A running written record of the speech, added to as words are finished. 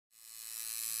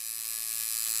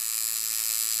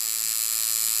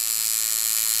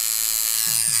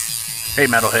Hey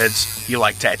metalheads, you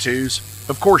like tattoos?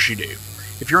 Of course you do.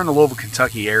 If you're in the Louisville,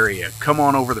 Kentucky area, come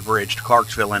on over the bridge to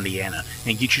Clarksville, Indiana,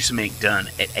 and get you some ink done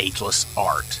at Ageless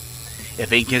Art.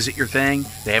 If ink isn't your thing,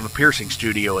 they have a piercing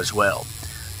studio as well.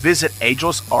 Visit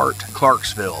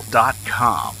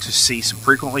agelessartclarksville.com to see some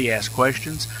frequently asked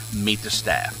questions, meet the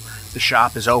staff. The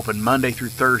shop is open Monday through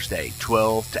Thursday,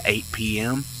 12 to 8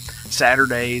 p.m.,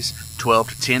 Saturdays, 12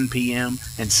 to 10 p.m.,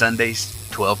 and Sundays,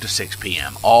 12 to 6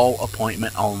 p.m., all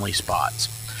appointment-only spots.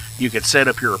 You can set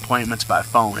up your appointments by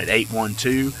phone at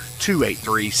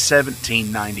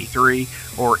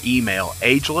 812-283-1793 or email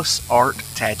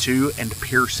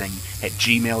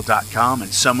agelessarttattooandpiercing@gmail.com,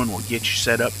 and someone will get you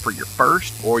set up for your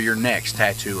first or your next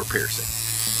tattoo or piercing.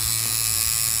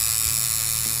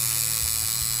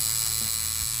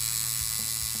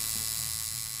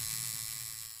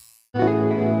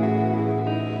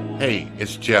 Hey,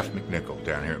 it's Jeff McNichol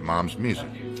down here at Mom's Music,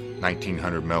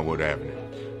 1900 Melwood Avenue.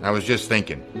 I was just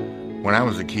thinking, when I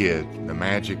was a kid, the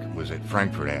magic was at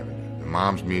Frankfort Avenue, the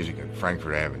Mom's Music at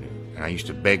Frankfort Avenue, and I used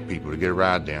to beg people to get a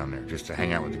ride down there just to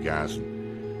hang out with the guys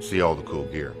and see all the cool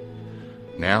gear.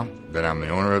 Now that I'm the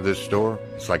owner of this store,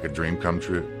 it's like a dream come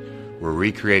true. We're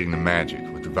recreating the magic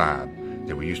with the vibe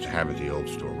that we used to have at the old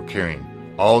store. We're carrying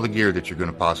all the gear that you're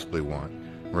going to possibly want.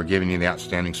 We're giving you the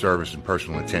outstanding service and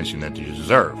personal attention that you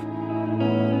deserve.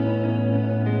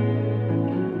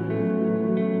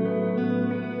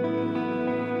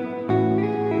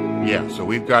 Yeah, so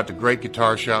we've got the great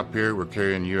guitar shop here. We're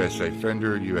carrying USA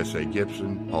Fender, USA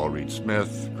Gibson, Paul Reed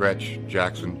Smith, Gretsch,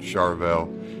 Jackson, Charvel,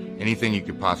 anything you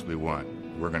could possibly want,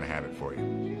 we're going to have it for you.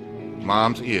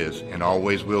 Mom's is and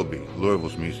always will be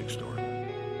Louisville's music store.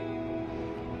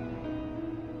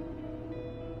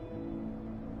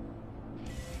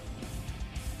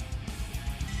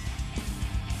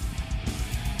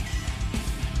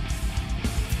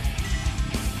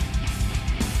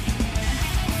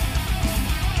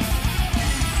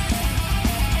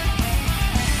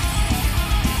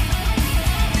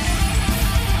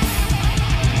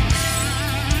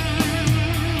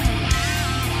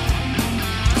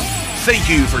 Thank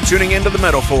you for tuning into the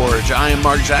Metal Forge. I am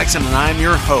Mark Jackson and I am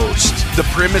your host. The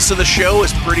premise of the show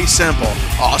is pretty simple.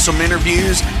 Awesome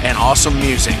interviews and awesome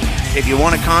music. If you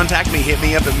want to contact me, hit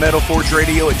me up at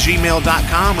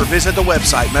metalforgeradio@gmail.com or visit the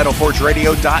website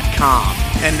metalforgeradio.com.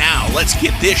 And now, let's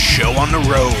get this show on the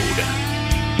road.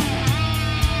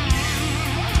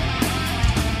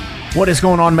 What is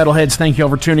going on, metalheads? Thank you all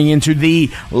for tuning into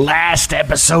the last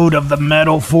episode of the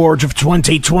Metal Forge of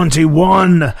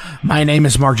 2021. My name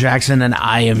is Mark Jackson, and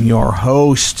I am your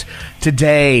host.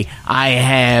 Today, I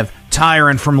have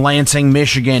Tyrant from Lansing,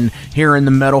 Michigan, here in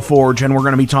the Metal Forge, and we're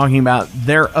going to be talking about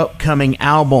their upcoming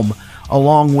album,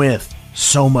 along with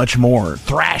so much more.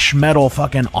 Thrash metal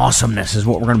fucking awesomeness is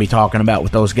what we're going to be talking about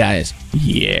with those guys.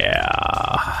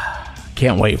 Yeah.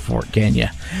 Can't wait for it, can you?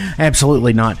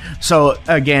 Absolutely not. So,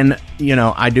 again,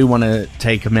 I do want to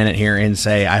take a minute here and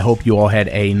say I hope you all had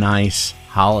a nice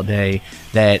holiday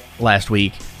that last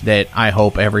week, that I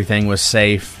hope everything was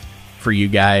safe for you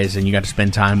guys and you got to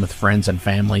spend time with friends and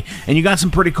family. And you got some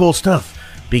pretty cool stuff,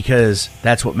 because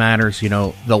that's what matters,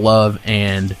 the love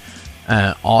and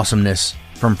awesomeness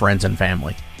from friends and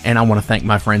family. And I want to thank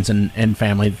my friends and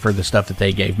family for the stuff that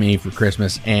they gave me for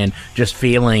Christmas, and just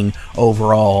feeling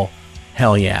overall,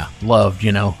 hell yeah, loved,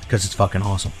 because it's fucking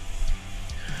awesome.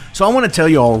 So I want to tell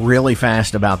you all really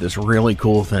fast about this really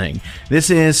cool thing. This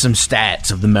is some stats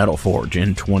of the Metal Forge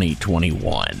in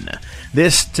 2021.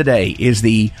 This today is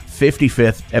the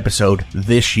 55th episode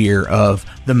this year of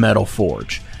the Metal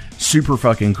Forge. Super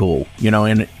fucking cool,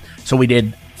 and so we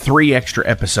did 3 extra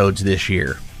episodes this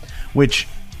year, which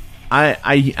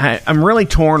I'm really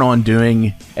torn on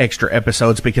doing extra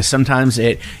episodes, because sometimes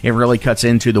it really cuts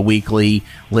into the weekly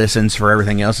listens for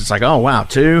everything else. It's like, oh wow,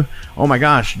 2? Oh my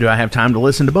gosh, do I have time to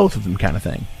listen to both of them, kind of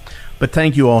thing. But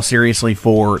thank you all seriously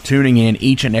for tuning in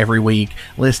each and every week,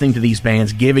 listening to these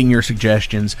bands, giving your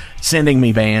suggestions, sending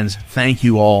me bands. Thank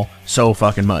you all so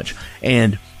fucking much.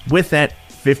 And with that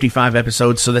 55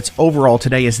 episodes, so that's overall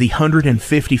today is the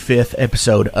 155th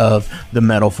episode of the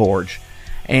Metal Forge.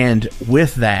 And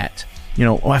with that,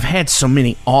 I've had so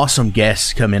many awesome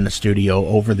guests come in the studio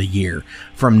over the year,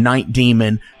 from Night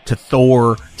Demon to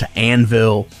Thor to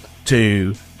Anvil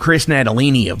to Chris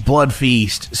Natalini of Blood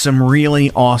Feast. Some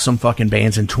really awesome fucking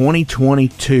bands. And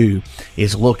 2022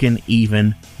 is looking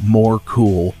even more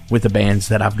cool with the bands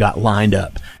that I've got lined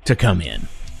up to come in.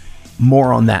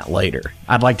 More on that later.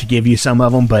 I'd like to give you some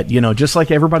of them, but just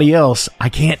like everybody else, I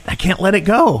can't let it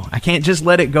go. I can't just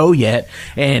let it go yet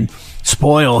and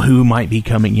spoil who might be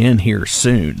coming in here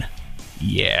soon.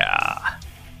 Yeah.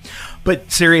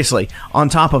 But seriously, on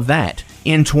top of that,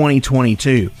 in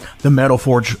 2022, the Metal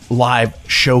Forge Live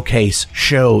Showcase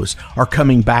shows are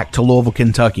coming back to Louisville,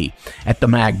 Kentucky at the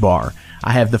Mag Bar.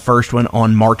 I have the first one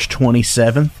on March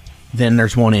 27th. Then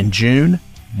there's one in June,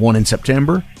 one in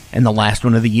September, and the last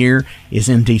one of the year is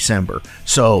in December.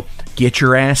 So get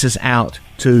your asses out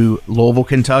to Louisville,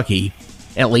 Kentucky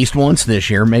at least once this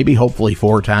year, maybe hopefully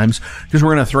 4 times, because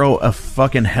we're going to throw a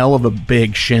fucking hell of a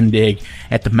big shindig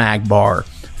at the Mag Bar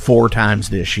 4 times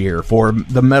this year for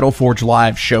the Metal Forge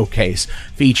Live Showcase,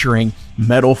 featuring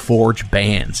Metal Forge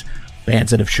bands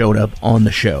that have showed up on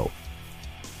the show.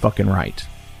 Fucking right.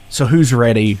 So who's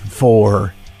ready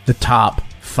for the top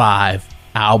 5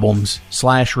 albums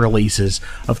 / releases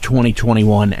of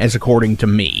 2021 as according to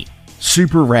me?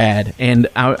 Super rad. And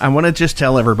I want to just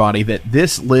tell everybody that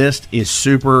this list is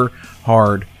super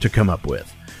hard to come up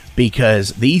with, because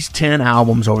these 10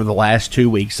 albums over the last 2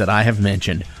 weeks that I have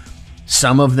mentioned,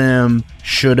 some of them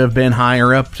should have been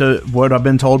higher up to what I've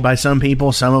been told by some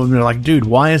people. Some of them are like, dude,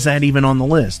 why is that even on the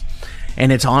list?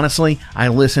 And it's honestly, I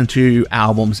listen to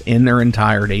albums in their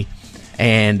entirety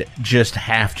and just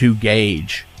have to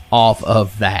gauge off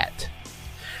of that.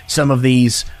 Some of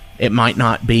these, it might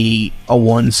not be a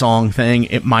one-song thing.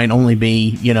 It might only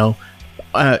be,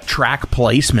 track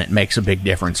placement makes a big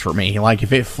difference for me. Like,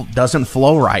 if it doesn't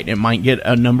flow right, it might get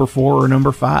a number 4 or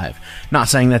number 5. Not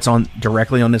saying that's on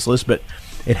directly on this list, but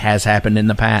it has happened in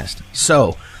the past.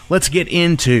 So let's get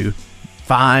into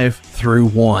 5 through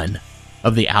 1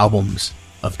 of the albums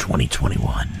of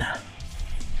 2021.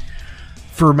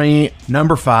 For me,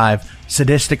 number 5,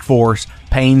 Sadistic Force,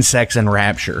 Pain, Sex, and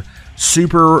Rapture.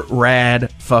 Super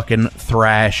rad fucking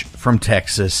thrash from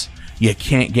Texas. You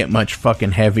can't get much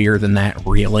fucking heavier than that,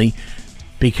 really,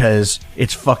 because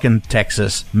it's fucking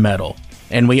Texas metal.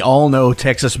 And we all know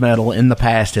Texas metal in the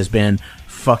past has been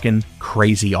fucking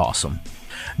crazy awesome.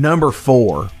 Number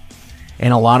 4,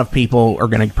 and a lot of people are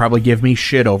going to probably give me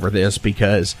shit over this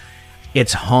because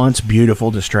it's Haunt's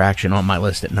Beautiful Distraction on my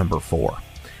list at number 4.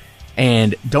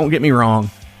 And don't get me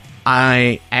wrong,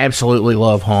 I absolutely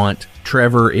love Haunt.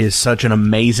 Trevor is such an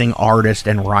amazing artist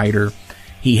and writer.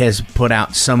 He has put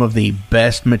out some of the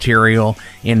best material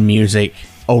in music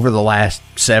over the last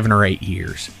 7 or 8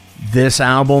 years. This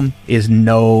album is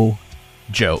no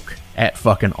joke at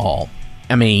fucking all.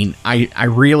 I mean, I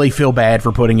really feel bad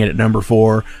for putting it at number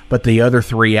 4, but the other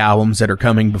 3 albums that are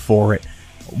coming before it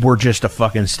were just a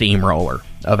fucking steamroller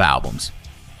of albums.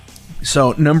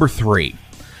 So, number 3,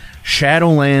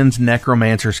 Shadowlands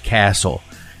Necromancer's Castle.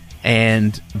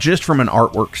 And just from an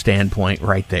artwork standpoint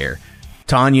right there,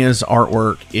 Tanya's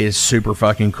artwork is super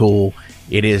fucking cool.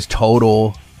 It is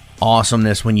total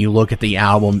awesomeness when you look at the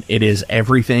album. It is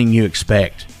everything you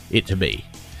expect it to be.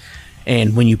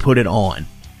 And when you put it on,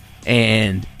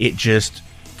 and it just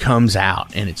comes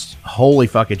out, and it's holy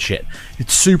fucking shit.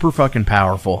 It's super fucking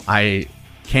powerful. I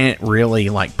can't really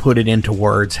put it into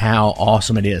words how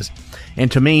awesome it is.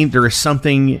 And to me, there is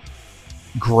something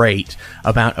great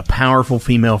about a powerful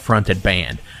female-fronted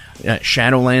band.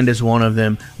 Shadowland is one of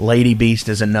them, Lady Beast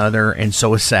is another, and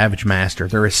so is Savage Master.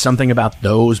 There is something about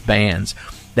those bands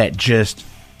that just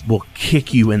will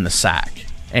kick you in the sack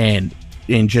and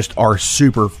just are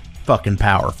super fucking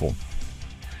powerful.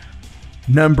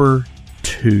 Number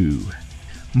 2,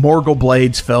 Morgul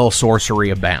Blades Fell Sorcery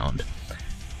Abound.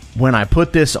 When I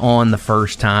put this on the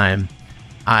first time,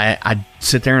 I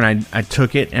sit there and I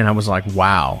took it and I was like,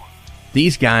 wow.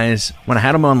 These guys, when I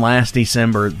had them on last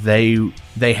December, they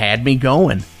had me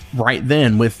going right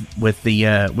then with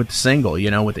the single,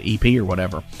 with the EP or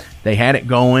whatever. They had it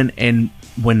going, and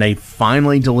when they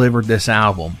finally delivered this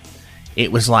album,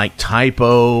 it was like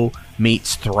Typo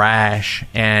meets Thrash,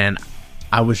 and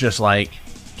I was just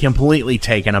completely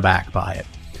taken aback by it,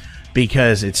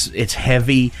 because it's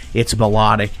heavy, it's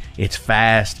melodic, it's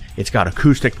fast, it's got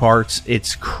acoustic parts,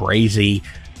 it's crazy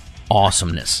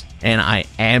awesomeness. And I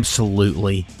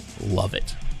absolutely love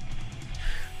it.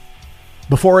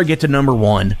 Before I get to number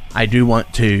 1, I do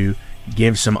want to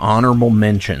give some honorable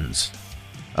mentions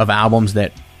of albums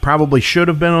that probably should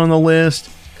have been on the list,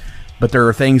 but there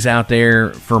are things out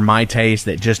there for my taste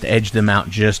that just edge them out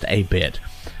just a bit.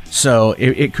 So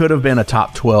it could have been a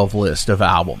top 12 list of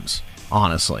albums,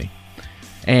 honestly.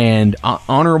 And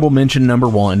honorable mention number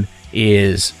 1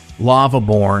 is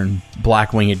Lavaborn,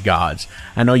 Black Winged Gods.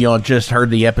 I know y'all just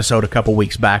heard the episode a couple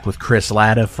weeks back with Chris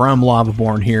Latta from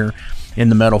Lavaborn here in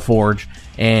the Metal Forge,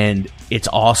 and it's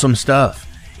awesome stuff.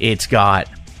 It's got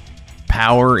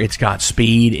power, it's got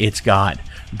speed, it's got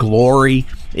glory,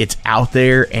 it's out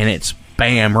there, and it's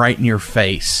bam, right in your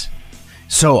face.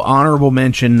 So honorable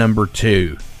mention number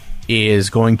 2 is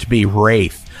going to be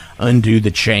Wraith, Undo the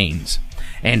Chains.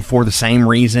 And for the same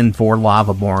reason for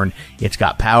Lavaborn, it's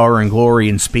got power and glory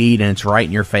and speed, and it's right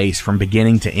in your face from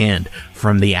beginning to end,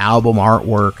 from the album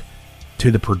artwork to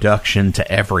the production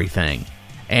to everything.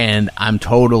 And I'm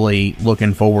totally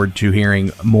looking forward to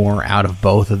hearing more out of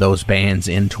both of those bands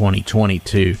in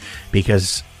 2022,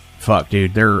 because fuck,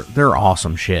 dude, they're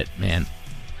awesome shit, man.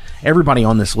 Everybody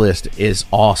on this list is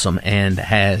awesome and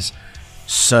has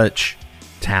such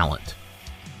talent.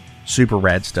 Super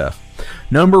rad stuff.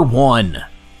 Number 1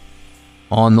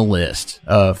 on the list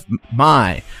of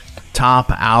my top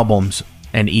albums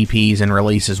and EPs and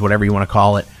releases, whatever you want to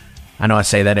call it, I know I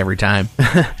say that every time,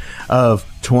 of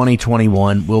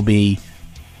 2021 will be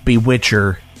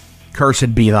Bewitcher,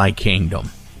 Cursed Be Thy Kingdom.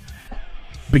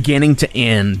 Beginning to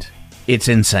end, it's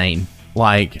insane.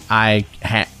 Like,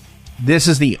 this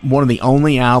is one of the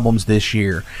only albums this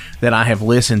year that I have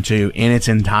listened to in its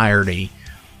entirety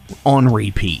on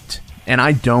repeat. And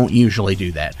I don't usually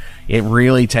do that. It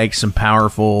really takes some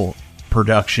powerful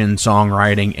production,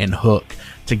 songwriting, and hook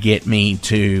to get me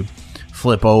to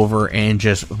flip over and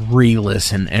just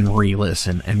re-listen and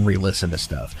re-listen and re-listen to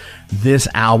stuff. This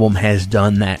album has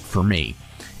done that for me.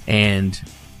 And,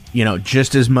 you know,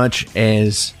 just as much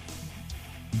as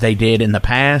they did in the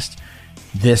past,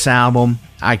 this album,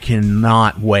 I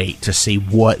cannot wait to see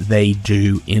what they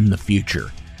do in the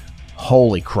future.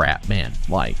 Holy crap, man.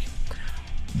 Like,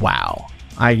 wow.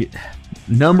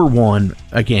 Number 1,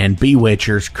 again,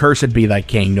 Bewitcher's Cursed Be Thy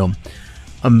Kingdom.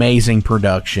 Amazing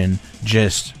production.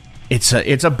 Just, it's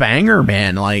a banger,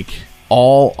 man. Like,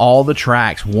 all the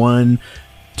tracks, one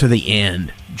to the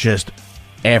end. Just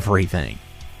everything.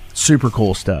 Super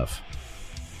cool stuff.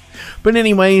 But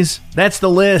anyways, that's the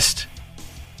list.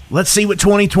 Let's see what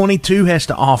 2022 has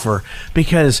to offer,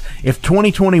 because if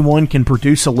 2021 can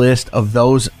produce a list of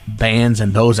those bands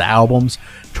and those albums,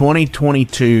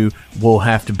 2022 will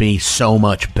have to be so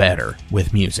much better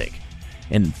with music.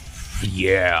 And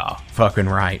yeah, fucking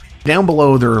right. Down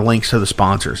below there are links to the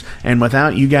sponsors, and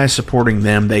without you guys supporting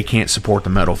them, they can't support the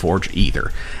Metal Forge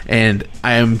either. And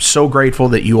I am so grateful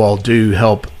that you all do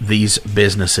help these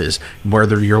businesses.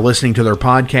 Whether you're listening to their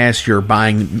podcast, you're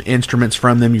buying instruments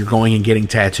from them, you're going and getting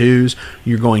tattoos,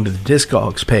 you're going to the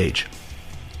Discogs page.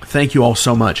 Thank you all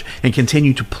so much, and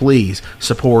continue to please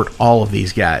support all of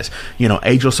these guys. You know,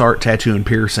 Ageless Art, Tattoo and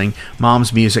Piercing,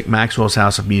 Mom's Music, Maxwell's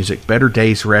House of Music, Better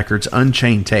Days Records,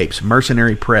 Unchained Tapes,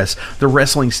 Mercenary Press, The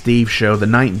Wrestling Steve Show, The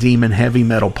Night Demon Heavy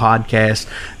Metal Podcast,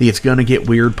 the It's Gonna Get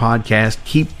Weird Podcast.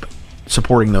 Keep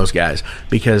supporting those guys,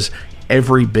 because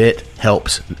every bit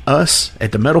helps us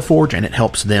at the Metal Forge, and it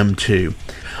helps them too.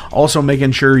 Also,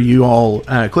 making sure you all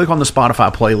click on the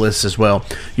Spotify playlists as well.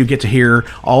 You get to hear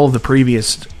all of the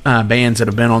previous bands that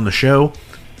have been on the show,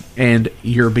 and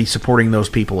you'll be supporting those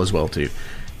people as well too.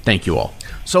 Thank you all.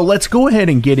 So let's go ahead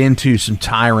and get into some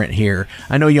Tyrant here.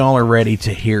 I know y'all are ready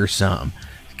to hear some,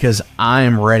 because I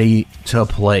am ready to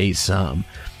play some.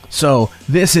 So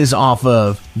this is off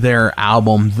of their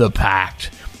album The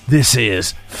Pact. This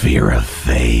is Fear of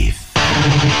Faith.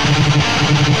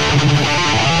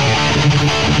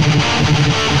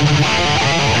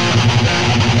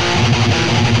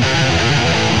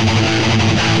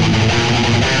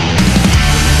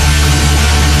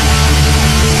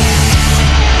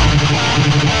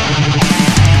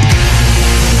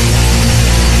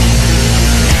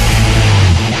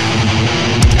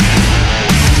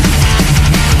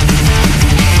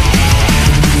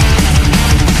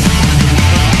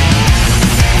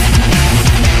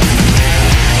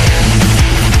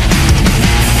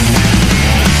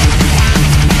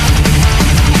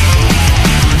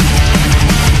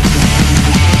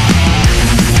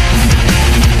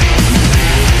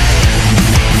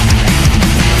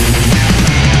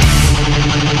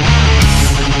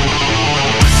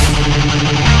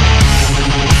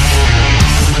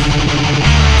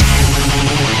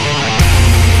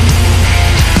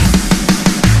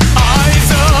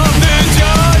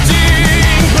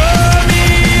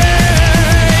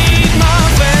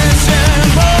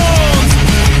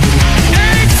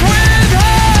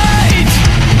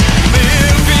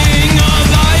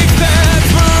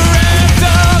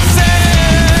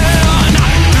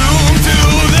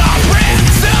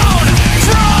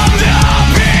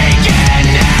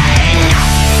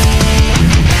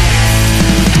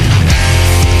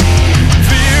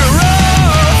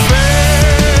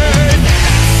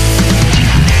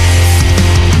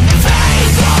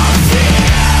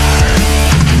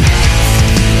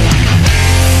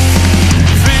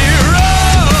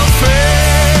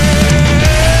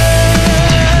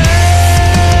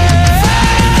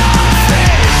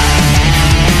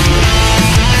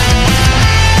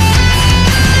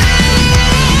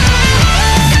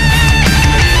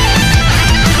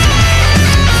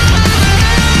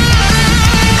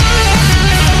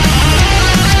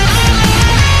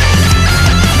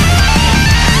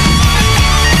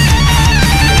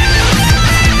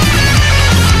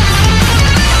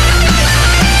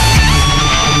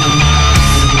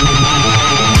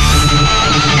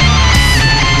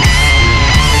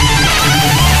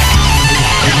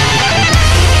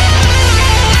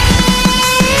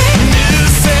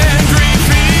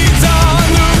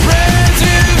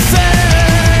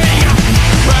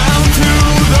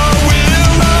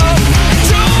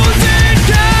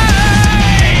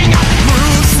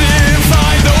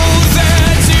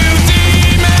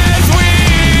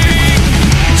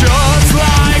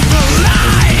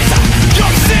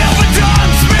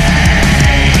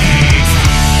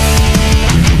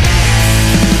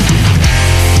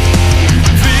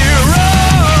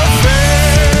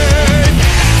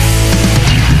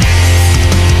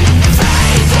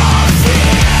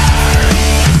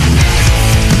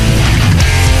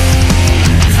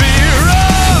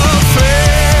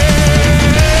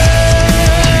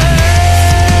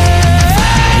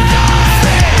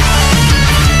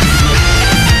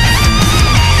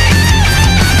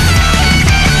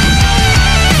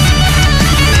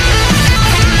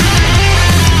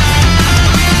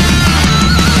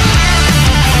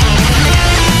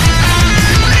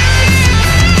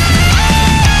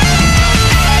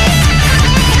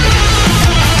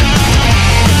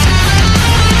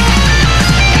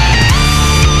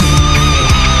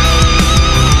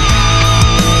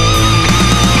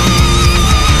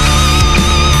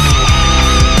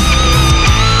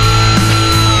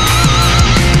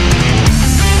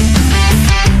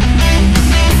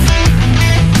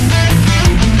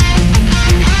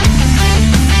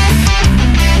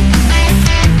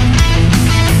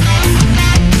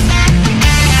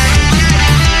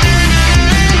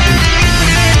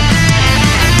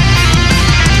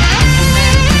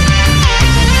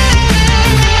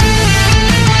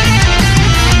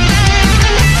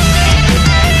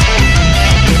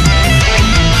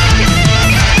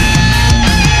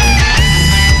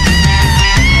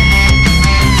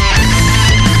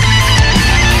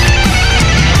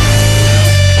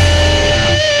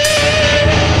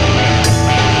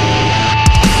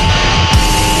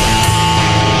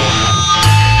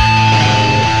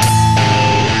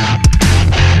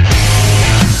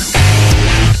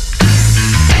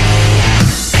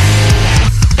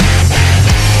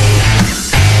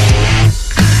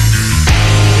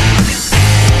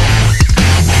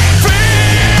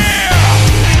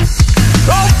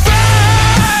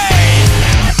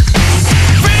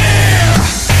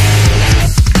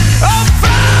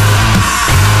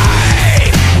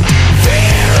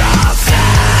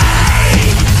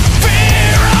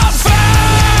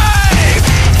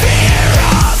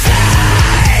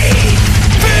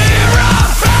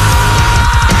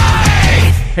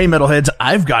 Hey, metalheads,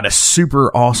 I've got a super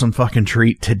awesome fucking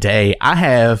treat today. I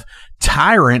have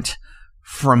Tyrant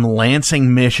from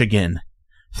Lansing, Michigan.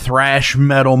 Thrash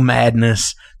metal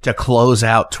madness to close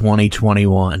out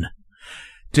 2021.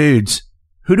 Dudes,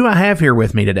 who do I have here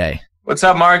with me today? What's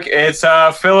up, Mark? It's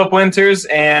Philip Winters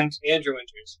and Andrew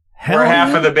Winters. We're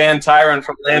half of the band Tyrant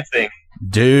from Lansing.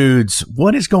 Dudes,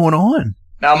 what is going on?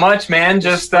 Not much, man.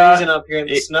 Just freezing up here in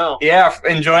the snow. Yeah,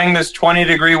 enjoying this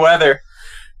 20-degree weather.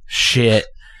 Shit.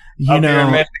 You up know, here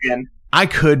in Michigan. I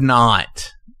could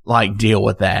not deal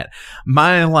with that.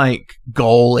 My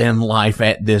goal in life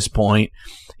at this point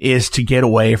is to get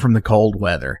away from the cold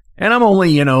weather. And I'm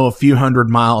only, a few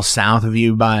hundred miles south of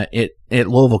you at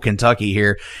Louisville, Kentucky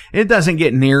here. It doesn't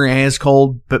get near as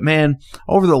cold, but man,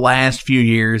 over the last few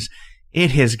years,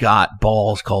 it has got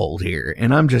balls cold here,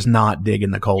 and I'm just not digging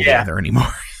the cold weather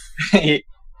anymore.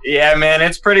 Yeah, man,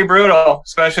 it's pretty brutal,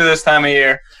 especially this time of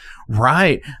year.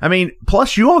 Right. I mean,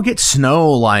 plus you all get snow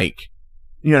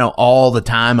all the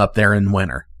time up there in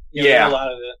winter. Yeah, a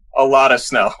lot of it. A lot of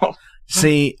snow.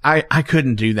 See, I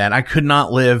couldn't do that. I could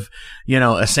not live,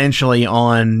 essentially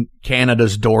on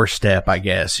Canada's doorstep, I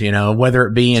guess, whether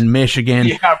it be in Michigan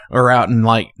or out in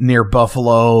near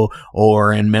Buffalo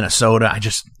or in Minnesota. It's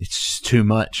just too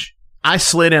much. I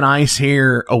slid in ice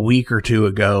here a week or two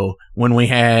ago when we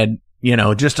had,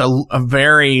 just a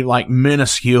very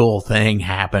minuscule thing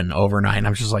happen overnight. And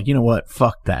I was just like, you know what?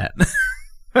 Fuck that.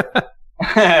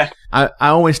 I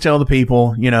always tell the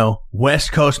people,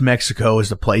 West Coast Mexico is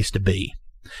the place to be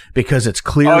because it's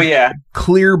clear,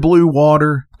 clear blue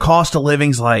water. Cost of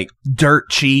living's dirt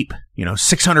cheap,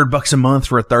 $600 a month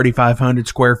for a 3,500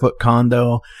 square foot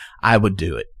condo. I would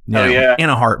do it. In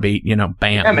a heartbeat,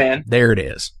 bam. Yeah, man. There it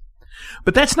is.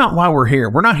 But that's not why we're here.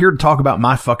 We're not here to talk about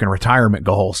my fucking retirement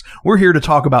goals. We're here to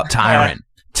talk about Tyrant.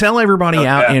 Tell everybody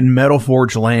out in Metal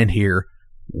Forge land here,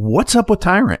 what's up with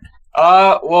Tyrant?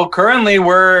 Well, currently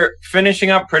we're finishing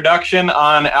up production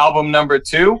on album number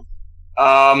 2.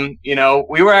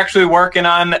 We were actually working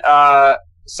on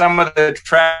some of the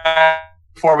tracks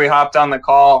before we hopped on the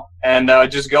call and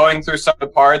just going through some of the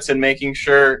parts and making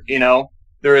sure,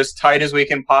 they're as tight as we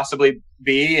can possibly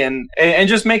be and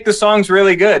just make the songs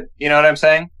really good. You know what I'm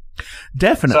saying?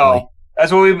 Definitely. So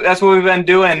that's what we've been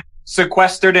doing,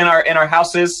 sequestered in our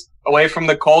houses, away from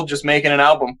the cold, just making an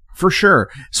album. For sure.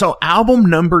 So album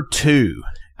number 2,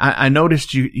 I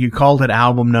noticed you called it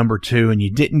album number 2 and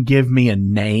you didn't give me a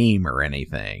name or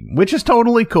anything, which is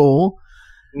totally cool.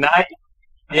 Not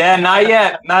yet.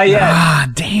 Ah,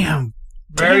 damn.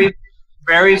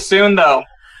 Very soon though.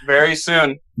 Very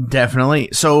soon. Definitely.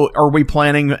 So are we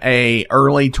planning a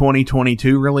early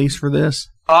 2022 release for this?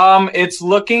 It's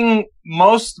looking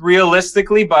most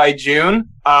realistically by June,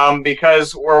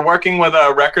 because we're working with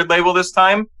a record label this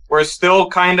time. We're still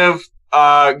kind of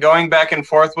going back and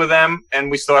forth with them, and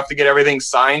we still have to get everything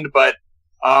signed. But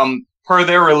per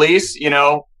their release,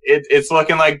 it's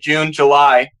looking like June,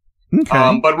 July.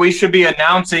 Okay. But we should be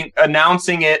announcing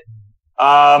it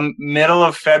middle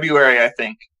of February, I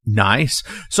think. Nice.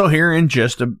 So here in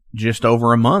just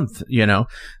over a month,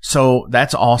 So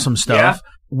that's awesome stuff. Yeah.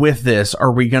 With this,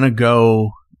 are we going to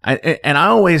go?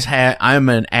 I'm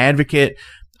an advocate.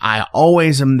 I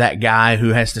always am that guy who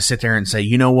has to sit there and say,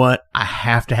 you know what? I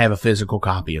have to have a physical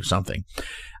copy of something.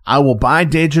 I will buy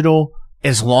digital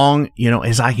as long,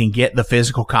 as I can get the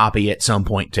physical copy at some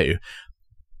point too.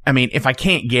 I mean, if I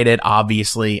can't get it,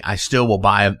 obviously, I still will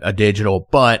buy a digital,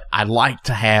 but I like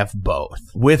to have both.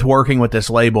 With working with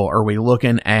this label, are we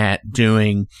looking at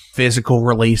doing physical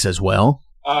release as well?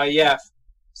 Yeah.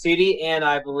 CD and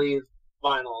I believe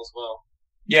vinyl as well.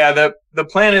 Yeah, the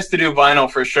plan is to do vinyl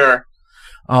for sure.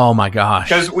 Oh my gosh.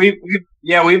 Because we've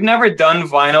never done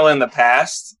vinyl in the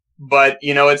past, but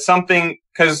it's something,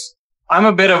 because I'm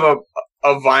a bit of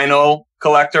a vinyl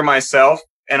collector myself,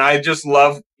 and I just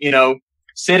love,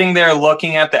 sitting there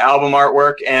looking at the album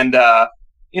artwork and,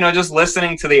 just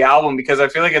listening to the album, because I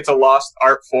feel like it's a lost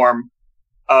art form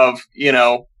of,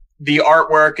 the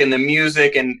artwork and the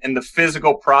music and the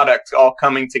physical product all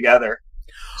coming together.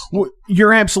 Well,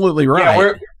 you're absolutely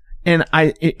right. Yeah,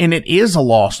 and it is a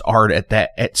lost art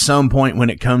at some point when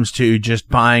it comes to just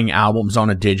buying albums on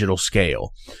a digital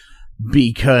scale,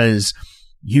 because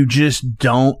you just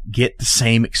don't get the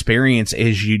same experience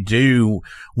as you do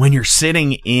when you're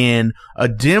sitting in a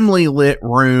dimly lit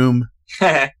room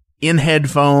in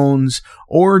headphones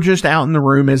or just out in the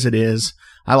room as it is.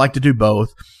 I like to do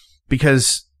both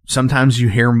because sometimes you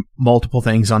hear multiple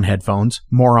things on headphones.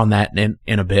 More on that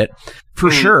in a bit. For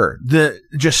sure.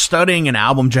 Just studying an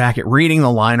album jacket, reading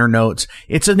the liner notes,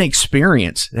 it's an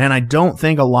experience. And I don't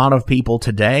think a lot of people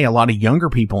today, a lot of younger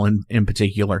people in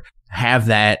particular, have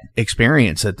that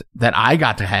experience that I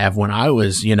got to have when I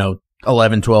was,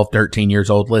 11, 12, 13 years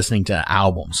old listening to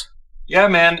albums. Yeah,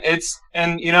 man. It's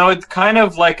kind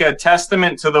of like a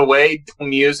testament to the way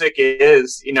music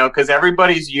is, because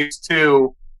everybody's used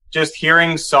to just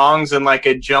hearing songs in like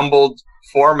a jumbled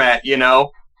format,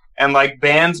 and like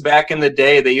bands back in the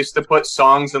day, they used to put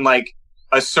songs in like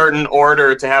a certain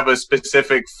order to have a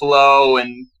specific flow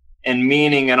and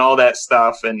meaning and all that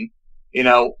stuff. And,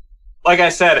 like I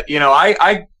said,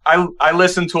 I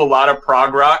listened to a lot of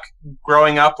prog rock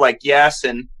growing up, like Yes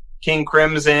and King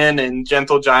Crimson and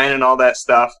Gentle Giant and all that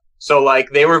stuff. So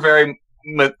like they were very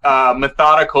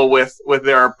methodical with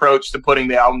their approach to putting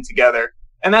the album together.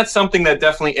 And that's something that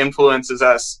definitely influences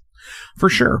us. For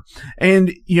sure.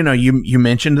 And, you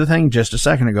mentioned the thing just a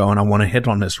second ago, and I want to hit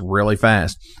on this really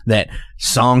fast, that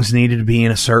songs needed to be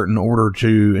in a certain order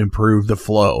to improve the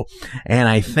flow. And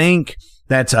I think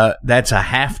that's a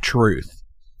half truth.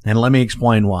 And let me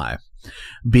explain why.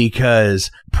 Because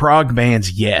prog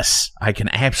bands, yes, I can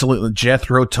absolutely,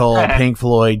 Jethro Tull, Pink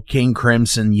Floyd, King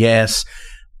Crimson, yes,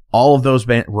 all of those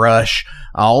bands, Rush,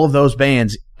 all of those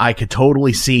bands, I could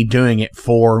totally see doing it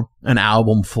for an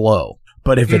album flow.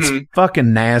 But if it's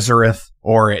fucking Nazareth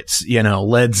or it's,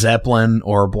 Led Zeppelin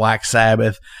or Black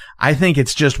Sabbath, I think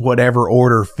it's just whatever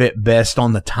order fit best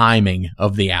on the timing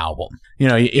of the album.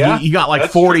 You got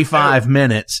like 45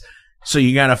 minutes, so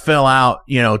you got to fill out,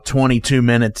 22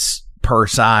 minutes per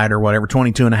side or whatever,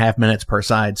 22 and a half minutes per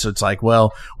side. So it's like,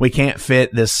 well, we can't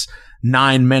fit this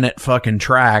 9-minute fucking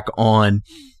track on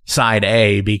side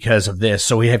A because of this.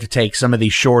 So we have to take some of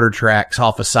these shorter tracks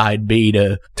off of side B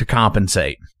to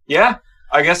compensate. Yeah.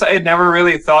 I guess I had never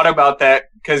really thought about that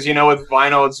because, with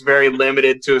vinyl, it's very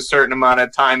limited to a certain amount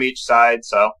of time each side.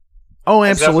 So, oh,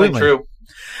 absolutely. That's definitely true.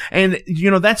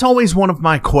 And, that's always one of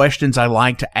my questions I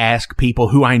like to ask people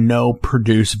who I know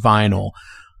produce vinyl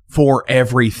for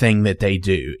everything that they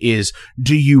do is,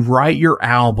 do you write your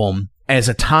album as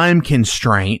a time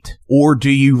constraint, or do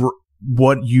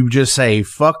you just say,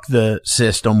 fuck the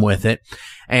system with it,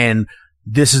 and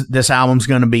this album's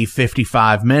going to be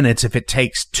 55 minutes. If it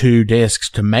takes 2 discs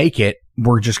to make it,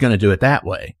 we're just going to do it that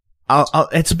way.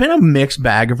 It's been a mixed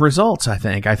bag of results, I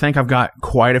think. I think I've got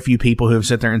quite a few people who have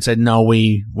sit there and said, no,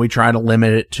 we try to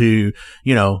limit it to,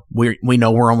 we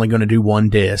know we're only going to do 1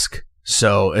 disc.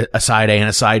 So a side A and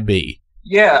a side B.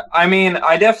 Yeah. I mean,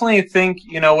 I definitely think,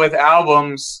 with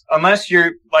albums, unless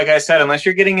you're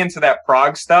getting into that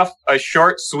prog stuff, a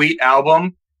short, sweet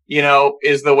album,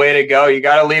 is the way to go. You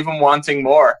got to leave them wanting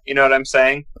more. You know what I'm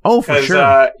saying? Oh, for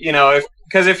sure.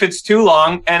 Because if it's too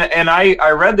long, and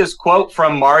I read this quote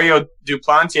from Mario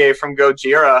Duplantier from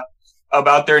Gojira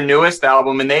about their newest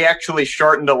album, and they actually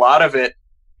shortened a lot of it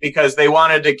because they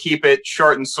wanted to keep it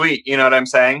short and sweet. You know what I'm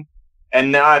saying?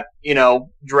 And not,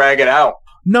 drag it out.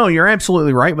 No, you're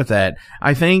absolutely right with that.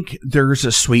 I think there's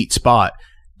a sweet spot.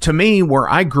 To me, where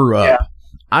I grew up,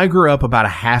 I grew up about a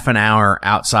half an hour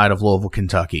outside of Louisville,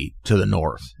 Kentucky, to the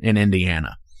north in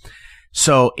Indiana.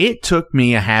 So it took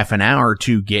me a half an hour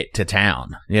to get to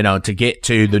town, to get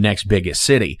to the next biggest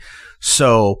city.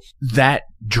 So that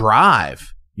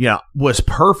drive, was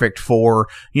perfect for,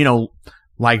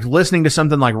 like listening to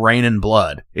something like Rain and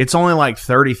Blood. It's only like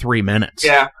 33 minutes.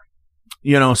 Yeah.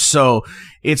 So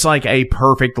it's like a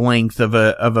perfect length of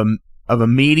a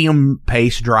medium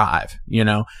pace drive,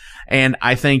 and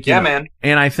I think, man.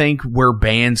 And I think where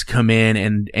bands come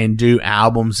in and do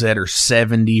albums that are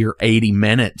 70 or 80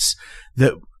 minutes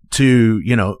that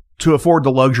to afford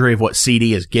the luxury of what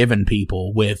CD has given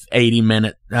people with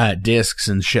 80-minute discs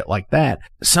and shit like that.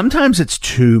 Sometimes it's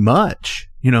too much,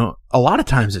 a lot of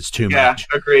times it's too much.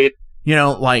 Yeah, agreed.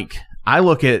 Like I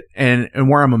look at, and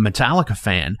where I'm a Metallica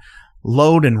fan,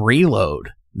 Load and Reload,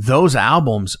 those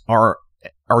albums are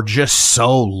just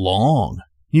so long.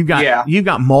 You've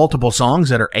got multiple songs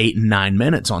that are 8 and 9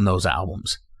 minutes on those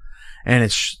albums. And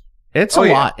it's a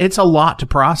lot. It's a lot to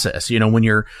process, when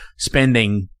you're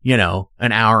spending,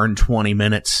 an hour and 20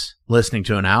 minutes listening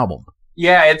to an album.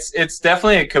 Yeah, it's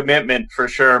definitely a commitment for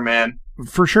sure, man.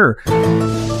 For sure.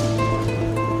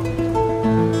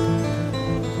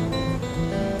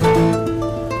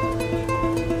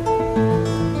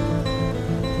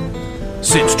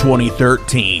 Since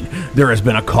 2013, there has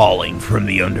been a calling from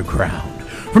the underground,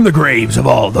 from the graves of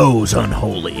all those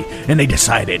unholy, and they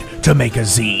decided to make a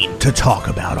zine to talk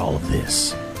about all of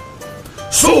this.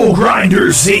 Soul Grinder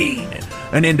Zine,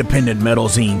 an independent metal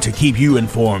zine to keep you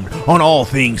informed on all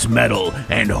things metal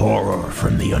and horror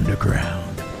from the underground.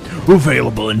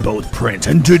 Available in both print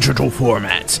and digital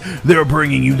formats, they're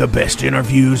bringing you the best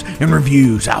interviews and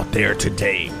reviews out there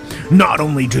today. Not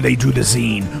only do they do the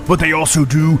zine, but they also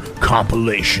do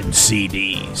compilation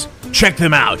CDs. Check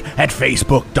them out at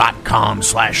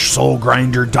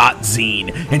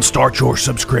facebook.com/soulgrinder.zine and start your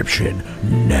subscription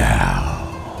now.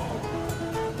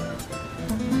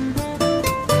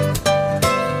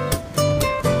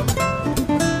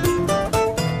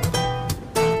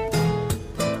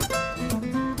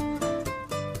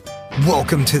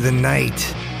 Welcome to the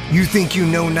night. You think you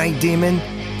know Night Demon?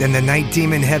 Then the Night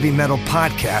Demon Heavy Metal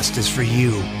Podcast is for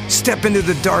you. Step into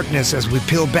the darkness as we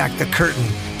peel back the curtain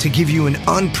to give you an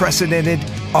unprecedented,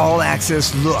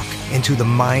 all-access look into the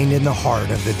mind and the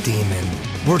heart of the demon.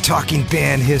 We're talking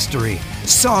band history,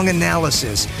 song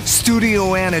analysis,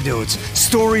 studio anecdotes,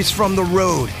 stories from the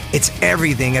road. It's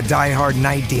everything a diehard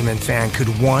Night Demon fan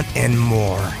could want and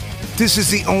more. This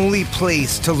is the only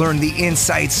place to learn the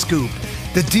inside scoop,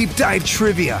 the deep dive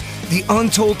trivia, the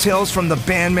untold tales from the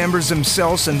band members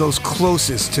themselves and those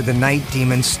closest to the Night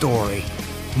Demon story.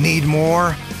 Need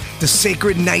more? The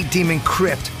sacred Night Demon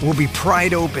Crypt will be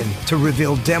pried open to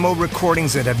reveal demo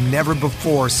recordings that have never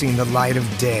before seen the light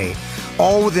of day,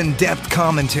 all with in-depth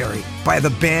commentary by the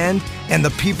band and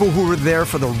the people who were there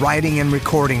for the writing and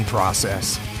recording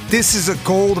process. This is a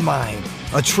gold mine,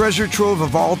 a treasure trove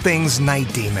of all things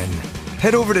Night Demon.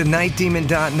 Head over to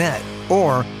nightdemon.net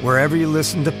or wherever you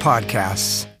listen to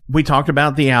podcasts. We talked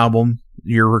about the album.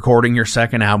 You're recording your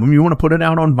second album. You want to put it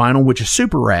out on vinyl, which is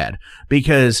super rad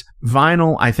because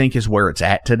vinyl, I think, is where it's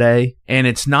at today. And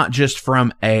it's not just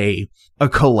from a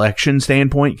collection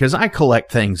standpoint, because I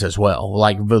collect things as well,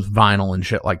 like with vinyl and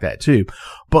shit like that too.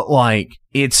 But like,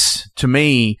 to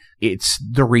me, it's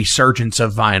the resurgence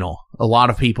of vinyl. A lot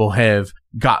of people have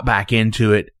got back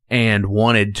into it and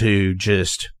wanted to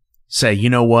just say, you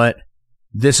know what?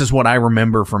 This is what I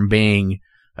remember from being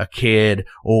a kid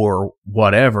or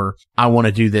whatever. I want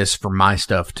to do this for my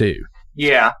stuff too.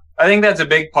 Yeah, I think that's a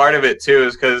big part of it too,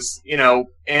 is because,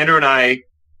 Andrew and I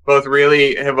both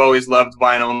really have always loved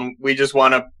vinyl, and we just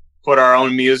want to put our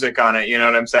own music on it. You know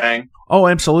what I'm saying? Oh,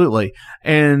 absolutely.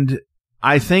 And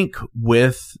I think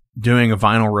with doing a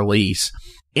vinyl release,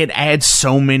 it adds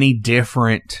so many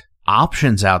different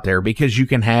options out there because you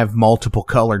can have multiple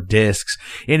colored discs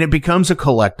and it becomes a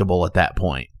collectible at that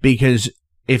point. Because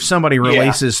if somebody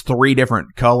releases 3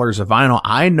 different colors of vinyl,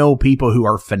 I know people who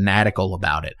are fanatical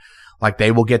about it. Like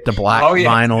they will get the black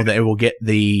vinyl, they will get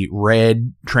the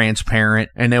red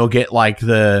transparent, and they will get like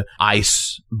the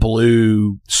ice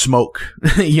blue smoke,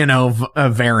 a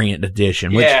variant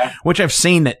edition, which I've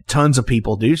seen that tons of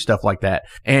people do stuff like that.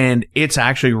 And it's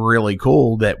actually really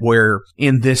cool that we're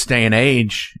in this day and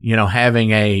age,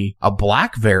 having a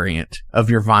black variant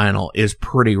of your vinyl is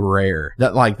pretty rare.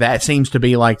 That seems to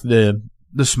be like the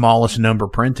smallest number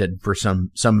printed for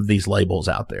some of these labels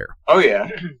out there. Oh yeah.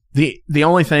 The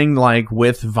only thing like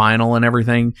with vinyl and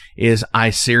everything is I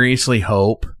seriously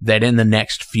hope that in the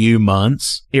next few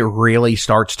months it really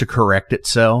starts to correct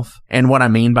itself. And what I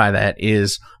mean by that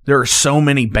is there are so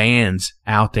many bands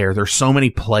out there. There's so many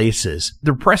places.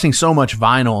 They're pressing so much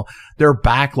vinyl. They're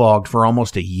backlogged for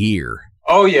almost a year.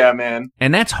 Oh yeah, man.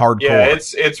 And that's hardcore. Yeah,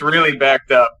 it's really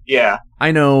backed up. Yeah.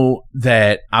 I know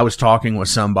that I was talking with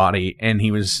somebody and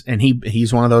he's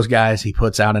one of those guys. He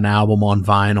puts out an album on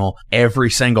vinyl,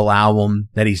 every single album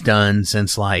that he's done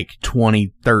since like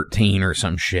 2013 or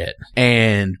some shit.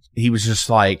 And he was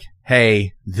just like,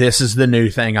 hey, this is the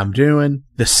new thing I'm doing.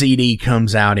 The CD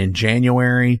comes out in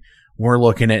January. We're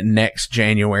looking at next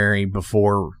January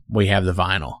before we have the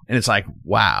vinyl. And it's like,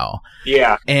 wow.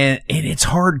 Yeah. And it's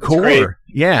hardcore.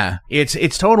 Yeah.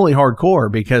 It's totally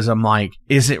hardcore because I'm like,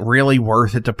 is it really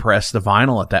worth it to press the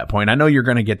vinyl at that point? I know you're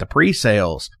going to get the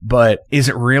pre-sales, but is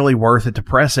it really worth it to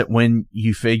press it when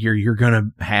you figure you're going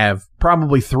to have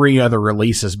probably 3 other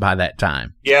releases by that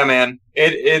time? Yeah, man.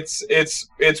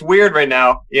 It's weird right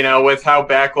now, with how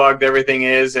backlogged everything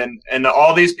is and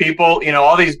all these people,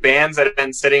 all these bands that have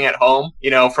been sitting at home,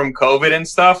 from COVID and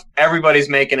stuff, everybody's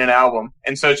making an album.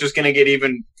 And so it's just going to get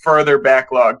even further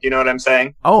backlogged. You know what I'm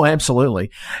saying? Oh,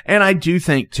 absolutely. And I do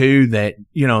think too that,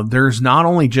 there's not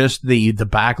only just the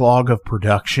backlog of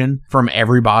production from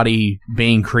everybody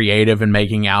being creative and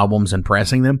making albums and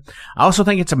pressing them. I also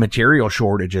think it's a material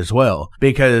shortage as well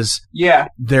because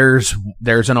there's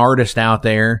an artist out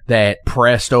there that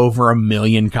pressed over 1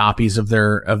 million copies of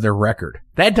their record.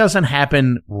 That doesn't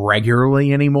happen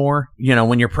regularly anymore,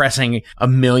 when you're pressing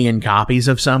 1 million copies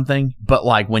of something. But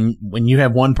like when you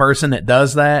have one person that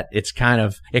does that, it kind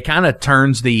of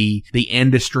turns the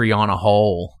industry on a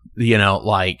whole,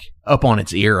 like up on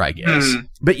its ear, I guess.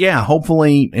 But yeah,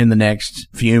 hopefully in the next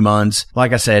few months,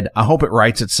 like I said, I hope it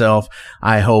rights itself.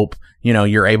 I hope,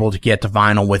 you're able to get to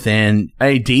vinyl within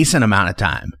a decent amount of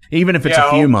time, even if it's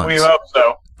a few months. We hope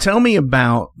so. tell me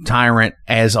about Tyrant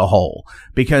as a whole,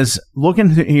 because looking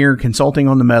here, consulting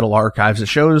on the Metal Archives, it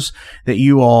shows that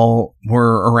you all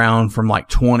were around from like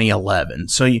 2011.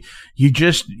 So you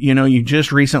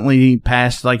just recently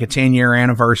passed like a 10-year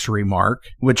anniversary mark,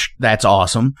 which that's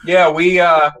awesome. Yeah,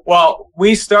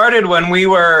 we started when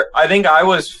I think I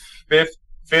was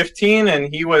 15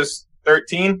 and he was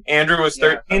 13. Andrew was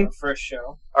 13.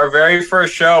 Our very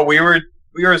first show. We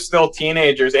were still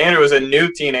teenagers. Andrew was a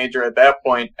new teenager at that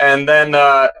point. And then,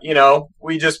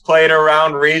 we just played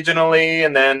around regionally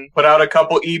and then put out a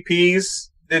couple EPs,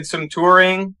 did some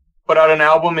touring, put out an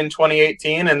album in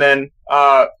 2018. And then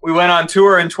we went on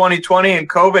tour in 2020 and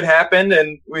COVID happened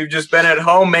and we've just been at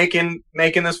home making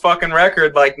this fucking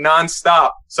record like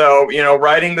nonstop. So,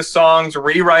 writing the songs,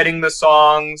 rewriting the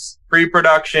songs,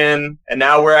 pre-production, and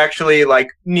now we're actually like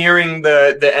nearing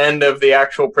the end of the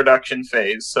actual production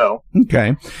phase. So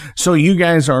okay, so you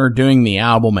guys are doing the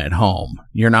album at home.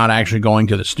 You're not actually going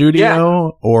to the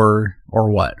studio, or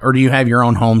what? Or do you have your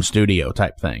own home studio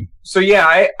type thing? So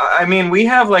yeah, I mean, we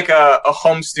have like a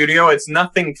home studio. It's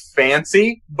nothing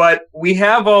fancy, but we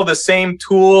have all the same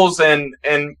tools and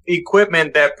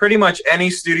equipment that pretty much any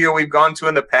studio we've gone to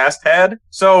in the past had.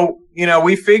 So,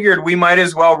 we figured we might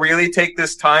as well really take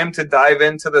this time to dive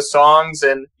into the songs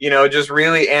and, just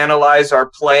really analyze our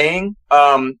playing,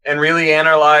 and really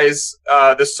analyze,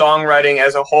 the songwriting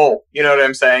as a whole. You know what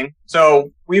I'm saying? So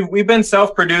we've been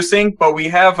self-producing, but we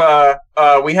have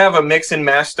a mix and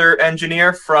master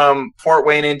engineer from Fort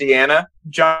Wayne, Indiana,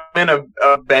 John of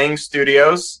Bang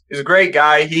Studios. He's a great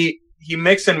guy. He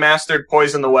mixed and mastered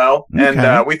Poison the Well,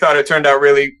 and we thought it turned out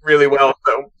really, really well.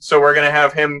 So we're going to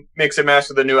have him mix and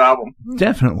master the new album.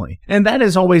 Definitely. And that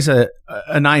is always a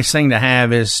nice thing to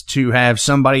have, is to have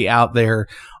somebody out there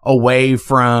away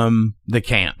from the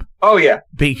camp. Oh, yeah.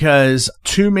 Because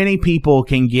too many people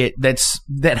can get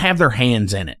that have their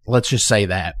hands in it. Let's just say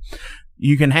that.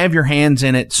 You can have your hands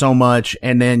in it so much,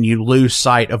 and then you lose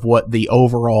sight of what the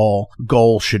overall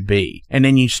goal should be. And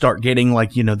then you start getting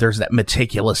like, there's that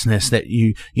meticulousness that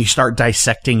you start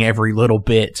dissecting every little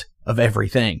bit of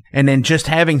everything. And then just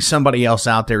having somebody else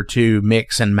out there to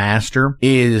mix and master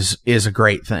is a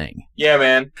great thing. Yeah,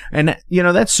 man. And,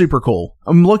 that's super cool.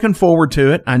 I'm looking forward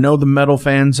to it. I know the metal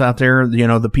fans out there,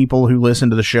 the people who listen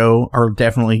to the show are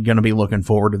definitely going to be looking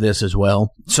forward to this as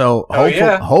well. So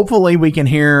hopefully we can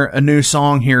hear a new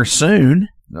song here soon.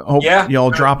 Y'all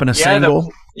dropping a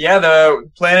single. The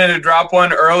planning to drop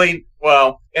one early.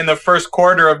 Well, in the first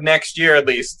quarter of next year, at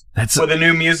least, with a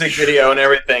new music video and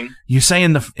everything. You say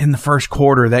in the first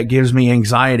quarter, that gives me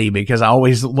anxiety because I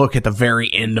always look at the very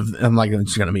end of. I'm like,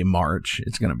 it's going to be March.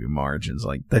 It's going to be March. It's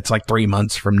like that's like 3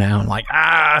 months from now. I'm like,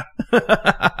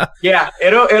 Yeah,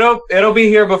 it'll be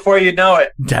here before you know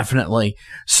it. Definitely.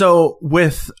 So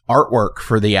with artwork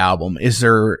for the album, is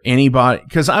there anybody?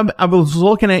 Because I was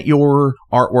looking at your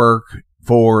artwork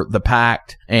for The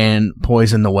Pact and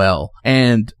Poison the Well.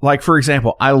 And like, for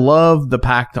example, I love the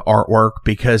Pact artwork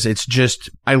because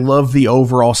I love the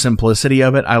overall simplicity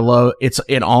of it.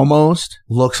 It almost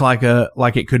looks like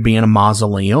it could be in a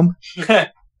mausoleum.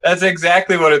 That's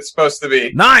exactly what it's supposed to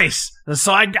be. Nice.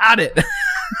 So I got it.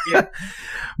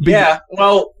 Yeah.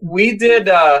 Well, we did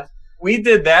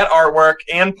that artwork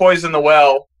and Poison the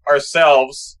Well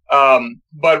ourselves.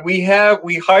 But we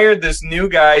hired this new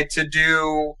guy to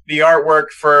do the artwork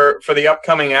for the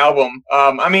upcoming album.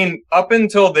 I mean, up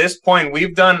until this point,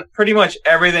 we've done pretty much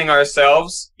everything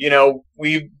ourselves.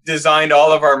 We've designed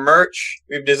all of our merch.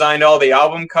 We've designed all the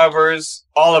album covers,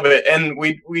 all of it. And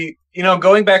we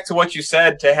going back to what you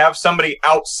said, to have somebody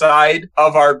outside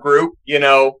of our group,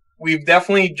 we've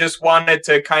definitely just wanted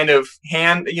to kind of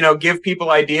give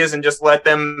people ideas and just let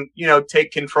them,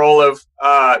 take control of,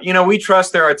 we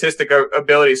trust their artistic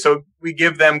ability. So we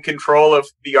give them control of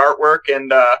the artwork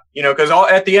and, cause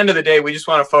at the end of the day, we just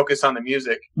want to focus on the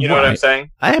music. You know what I'm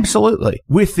saying? Absolutely.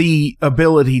 With the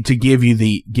ability to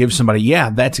give somebody,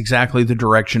 that's exactly the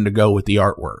direction to go with the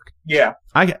artwork. Yeah.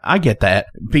 I get that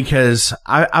because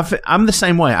I'm the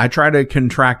same way. I try to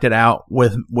contract it out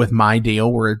with my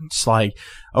deal where it's like,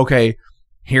 okay,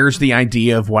 here's the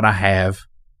idea of what I have.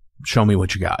 Show me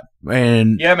what you got.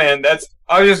 And yeah, man,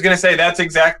 I was just going to say that's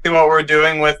exactly what we're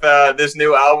doing with this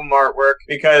new album artwork,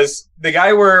 because the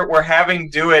guy we're having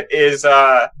do it is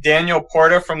Daniel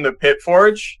Porta from the Pit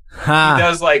Forge. He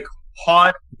does like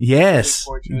haunt. Yes.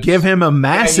 Give him a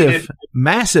massive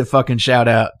fucking shout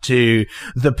out to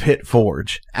the Pit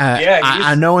Forge.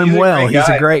 I know him well. He's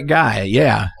a great guy.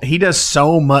 Yeah. He does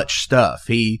so much stuff.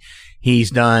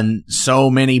 He's done so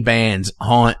many bands,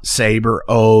 Haunt, Saber,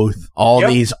 Oath, all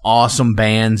these awesome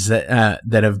bands that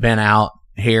have been out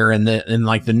here in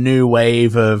like the new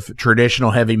wave of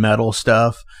traditional heavy metal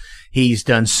stuff. He's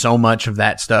done so much of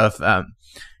that stuff.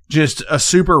 Just a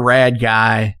super rad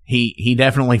guy. He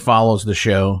definitely follows the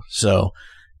show. So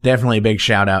definitely a big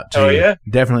shout out to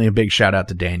definitely a big shout out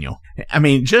to Daniel. I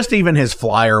mean, just even his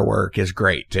flyer work is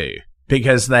great too,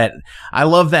 because I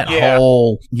love that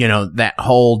whole, that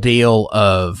whole deal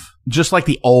of just like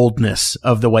the oldness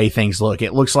of the way things look.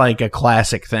 It looks like a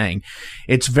classic thing.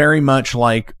 It's very much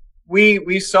like,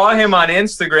 we saw him on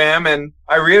Instagram, and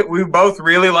we both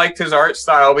really liked his art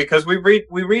style, because we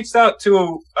reached out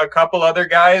to a couple other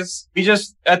guys. We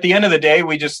just, at the end of the day,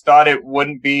 we just thought it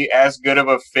wouldn't be as good of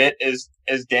a fit as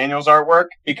Daniel's artwork,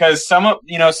 because some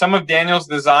of Daniel's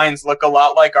designs look a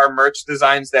lot like our merch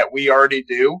designs that we already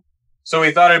do. So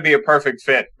we thought it'd be a perfect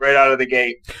fit right out of the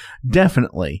gate.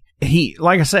 Definitely. He,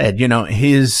 like I said,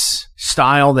 his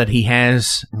style that he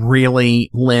has really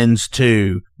lends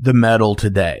to the metal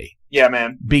today. Yeah,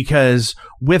 man. Because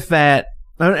with that,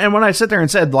 and when I sit there and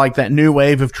said like that new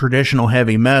wave of traditional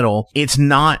heavy metal, it's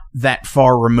not that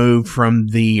far removed from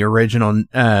the original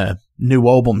new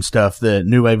album stuff, the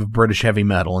new wave of British heavy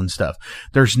metal and stuff.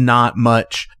 There's not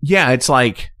much. Yeah, it's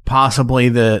like possibly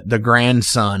the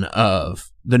grandson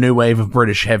of the new wave of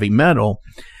British heavy metal.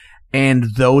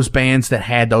 And those bands that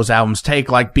had those albums take,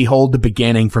 like Behold the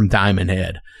Beginning from Diamond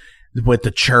Head with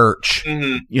the Church,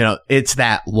 it's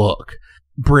that look.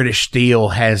 British Steel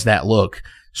has that look.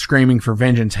 Screaming for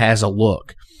Vengeance has a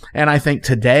look. And I think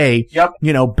today,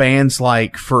 bands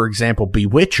like, for example,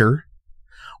 Bewitcher,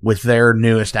 with their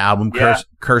newest album,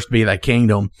 Cursed Be Thy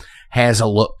Kingdom, has a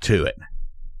look to it.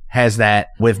 Has that,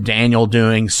 with Daniel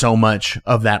doing so much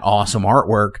of that awesome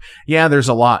artwork. Yeah, there's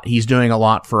a lot. He's doing a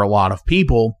lot for a lot of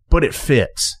people, but it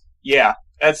fits. Yeah,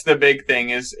 that's the big thing.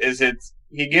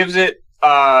 He gives it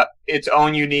its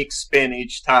own unique spin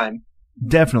each time.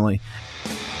 Definitely.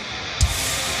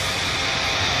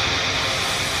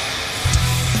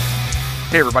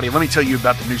 Hey everybody, let me tell you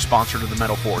about the new sponsor to the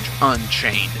Metal Forge,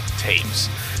 Unchained Tapes.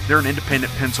 They're an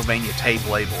independent Pennsylvania tape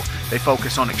label. They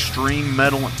focus on extreme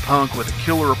metal and punk with a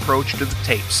killer approach to the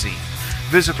tape scene.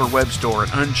 Visit their web store at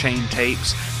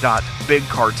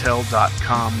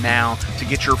unchainedtapes.bigcartel.com now to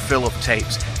get your fill of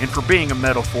tapes. And for being a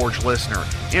Metal Forge listener,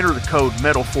 enter the code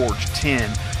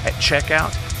METALFORGE10 at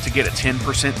checkout to get a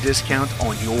 10% discount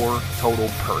on your total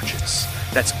purchase.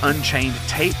 That's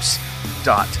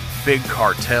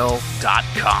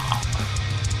unchainedtapes.bigcartel.com.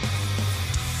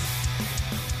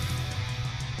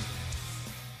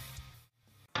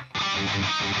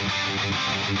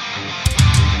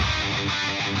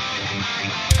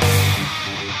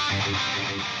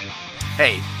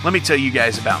 Hey, let me tell you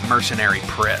guys about Mercenary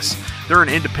Press. They're an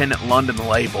independent London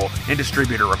label and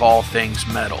distributor of all things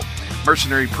metal.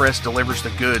 Mercenary Press delivers the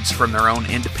goods from their own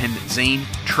independent zine.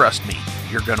 Trust me,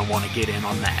 you're going to want to get in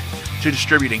on that. To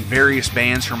distributing various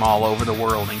bands from all over the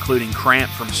world, including Cramp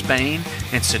from Spain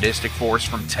and Sadistic Force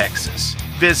from Texas.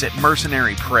 Visit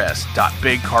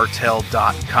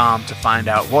mercenarypress.bigcartel.com to find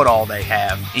out what all they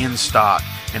have in stock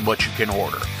and what you can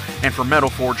order. And for Metal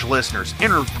Forge listeners,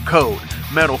 enter code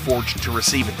METALFORGE to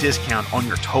receive a discount on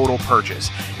your total purchase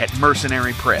at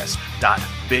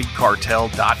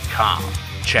mercenarypress.bigcartel.com.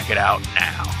 Check it out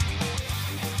now.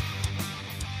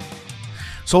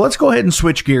 So let's go ahead and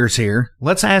switch gears here.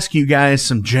 Let's ask you guys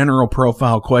some general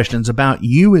profile questions about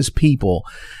you as people,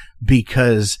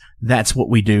 because that's what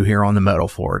we do here on the Metal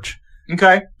Forge.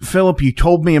 Okay. Philip, you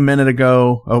told me a minute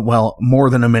ago, well, more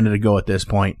than a minute ago at this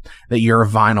point, that you're a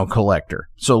vinyl collector.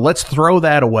 So let's throw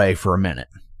that away for a minute.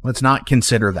 Let's not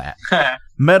consider that.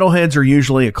 Metalheads are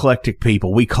usually eclectic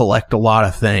people. We collect a lot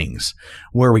of things.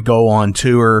 Where we go on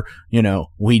tour,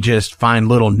 we just find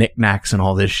little knickknacks and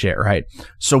all this shit, right?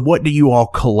 So what do you all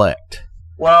collect?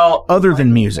 Well, other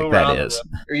than music, that is.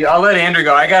 I'll let Andrew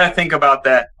go. I got to think about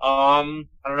that. I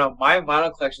don't know. My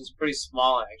vinyl collection is pretty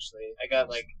small, actually. I got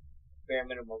bare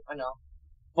minimum. I know.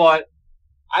 But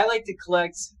I like to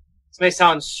collect. This may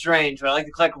sound strange, but I like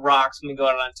to collect rocks when we go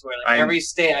out on tour. Every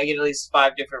state, I get at least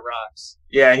 5 different rocks.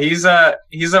 Yeah, he's a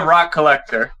rock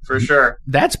collector for sure.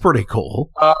 That's pretty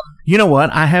cool. You know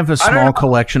what? I have a small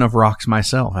collection of rocks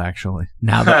myself, actually.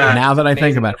 Now that I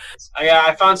think about it,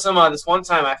 I found some. This one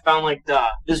time, I found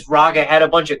this rock. It had a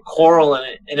bunch of coral in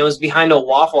it, and it was behind a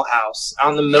Waffle House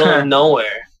out in the middle of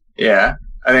nowhere. Yeah,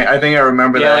 I think I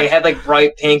remember that. Yeah, it had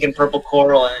bright pink and purple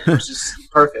coral, and it was just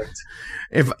perfect.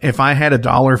 If I had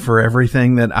 $1 for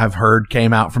everything that I've heard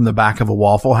came out from the back of a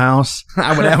Waffle House,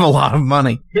 I would have a lot of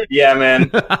money. Yeah, man.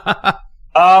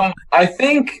 I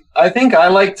think I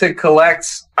like to collect.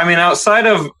 I mean, outside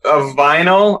of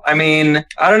vinyl, I mean,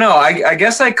 I don't know. I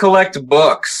guess I collect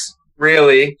books,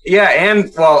 really. Yeah,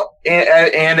 and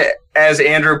as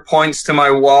Andrew points to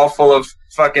my wall full of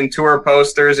fucking tour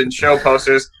posters and show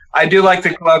posters, I do like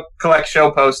to collect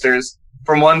show posters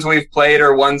from ones we've played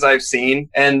or ones I've seen.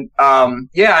 And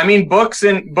yeah, I mean books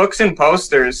and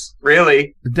posters,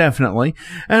 really. Definitely.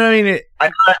 And I mean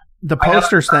the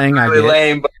posters thing really I get.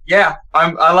 Lame, but yeah,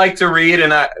 I like to read,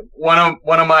 and one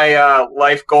of my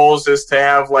life goals is to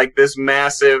have like this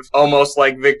massive, almost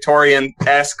like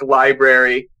Victorian-esque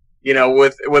library, you know,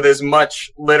 with as much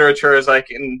literature as I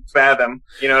can fathom.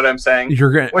 You know what I'm saying?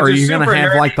 Are you gonna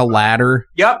have like the ladder?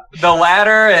 Yep, the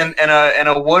ladder and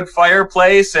a wood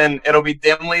fireplace, and it'll be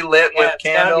dimly lit with candles. It's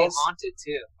gotta be haunted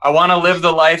too. I want to live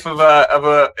the life of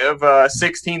a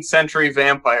 16th century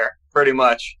vampire, pretty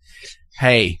much.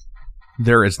 Hey,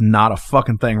 there is not a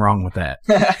fucking thing wrong with that.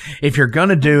 If you're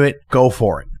gonna do it, go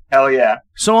for it. Hell yeah.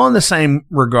 So on the same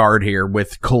regard here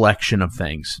with collection of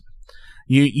things.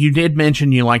 You did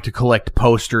mention you like to collect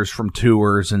posters from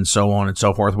tours and so on and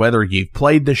so forth, whether you've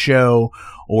played the show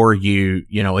or you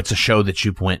know, it's a show that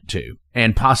you've went to.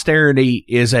 And posterity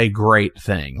is a great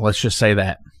thing. Let's just say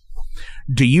that.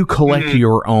 Do you collect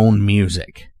your own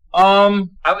music? I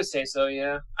would say so,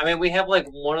 yeah. I mean, we have like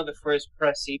one of the first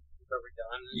press CDs we've ever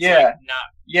done. It's yeah. Like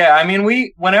yeah, I mean,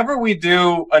 whenever we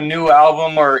do a new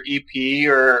album or EP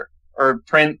or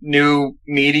print new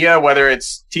media, whether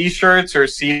it's T-shirts or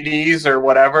CDs or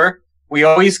whatever, we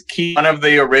always keep one of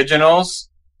the originals.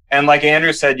 And like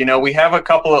Andrew said, you know, we have a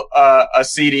couple of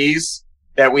CDs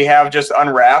that we have just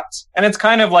unwrapped, and it's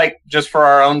kind of like just for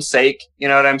our own sake, you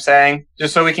know what I'm saying?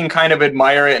 Just so we can kind of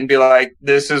admire it and be like,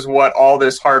 this is what all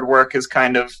this hard work has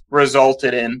kind of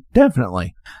resulted in.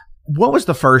 Definitely. What was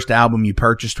the first album you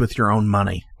purchased with your own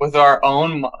money? With our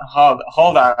own,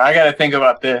 hold on, I got to think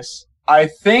about this. I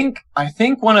think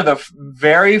one of the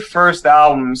very first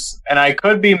albums, and I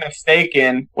could be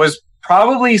mistaken, was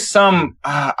probably some,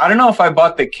 I don't know if I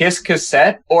bought the Kiss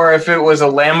cassette or if it was a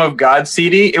Lamb of God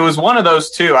CD. It was one of those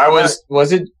two.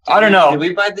 Was it? I don't know. Did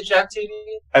we buy the Jack CD?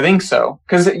 I think so.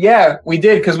 Yeah, we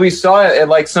did, because we saw it at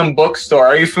like some bookstore.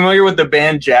 Are you familiar with the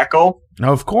band Jackal?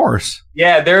 Of course.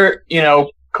 Yeah, they're, you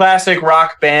know, classic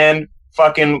rock band,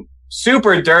 fucking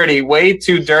super dirty, way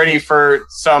too dirty for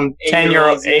some 8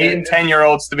 and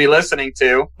 10-year-olds to be listening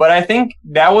to. But I think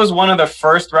that was one of the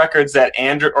first records that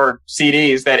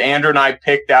CDs that Andrew and I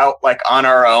picked out like on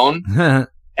our own.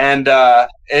 And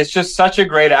it's just such a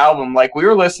great album. Like, we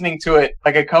were listening to it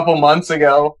like a couple months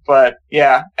ago, but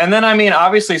yeah. And then, I mean,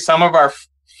 obviously some of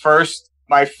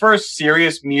my first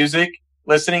serious music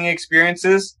listening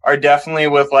experiences are definitely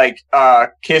with like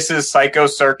Kiss's Psycho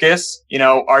Circus. You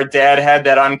know, our dad had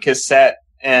that on cassette,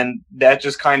 and that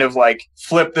just kind of like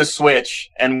flipped the switch.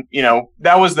 And, you know,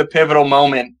 that was the pivotal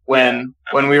moment when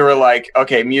we were like,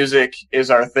 okay, music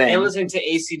is our thing. And listening to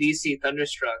AC/DC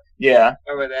Thunderstruck. Yeah.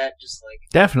 Remember that? Just like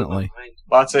definitely.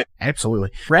 Lots of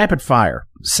absolutely. Rapid fire.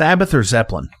 Sabbath or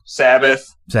Zeppelin? Sabbath.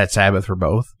 Is that Sabbath for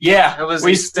both? Yeah, it was.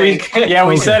 We said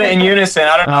it in unison.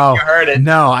 I don't know if you heard it.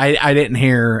 No, I didn't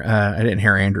hear. I didn't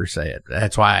hear Andrew say it.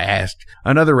 That's why I asked.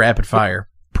 Another rapid fire.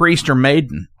 Priest or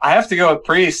Maiden? I have to go with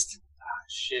Priest. Oh,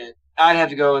 shit, I'd have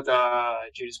to go with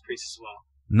Judas Priest as well.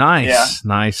 Nice, yeah.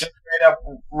 Nice. Just straight up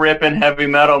ripping heavy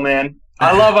metal, man.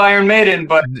 I love Iron Maiden,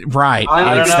 but right,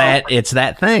 it's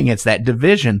that thing. It's that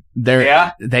division.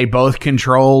 They both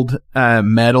controlled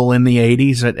metal in the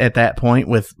 80s at that point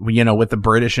with the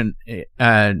British and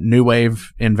New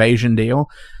Wave invasion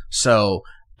deal. So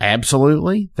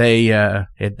absolutely,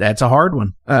 that's a hard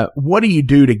one. What do you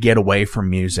do to get away from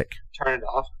music? Turn it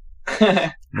off.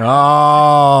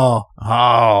 Oh.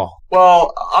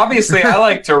 Well, obviously, I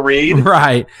like to read.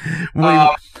 Right.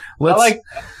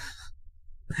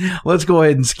 Let's go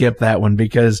ahead and skip that one,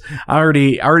 because I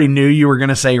already knew you were going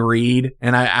to say read,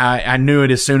 and I knew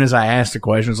it as soon as I asked the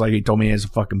question. It's like, he told me he has a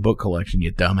fucking book collection,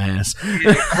 you dumbass.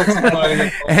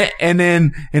 and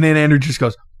then Andrew just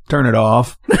goes, turn it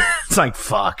off. It's like,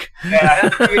 fuck.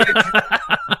 Yeah.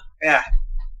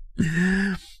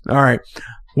 All right.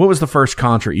 What was the first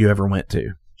concert you ever went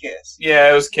to? Kiss.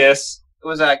 Yeah, it was Kiss. It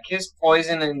was Kiss,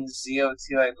 Poison, and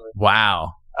ZO2, I believe.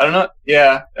 Wow. I don't know.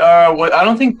 Yeah. I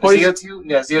don't think Poison. ZO2?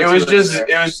 Yeah, ZO2. It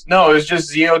was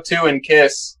just ZO2 and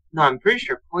Kiss. No, I'm pretty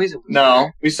sure Poison was No,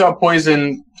 there. we saw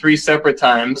Poison 3 separate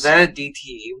times. Was that a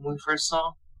DTE when we first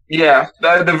saw? Yeah.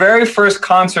 The very first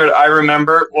concert I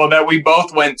remember, that we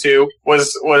both went to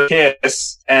was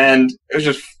Kiss, and it was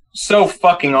just so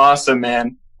fucking awesome,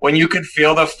 man. When you could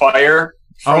feel the fire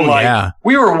from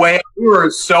we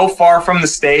were so far from the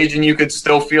stage, and you could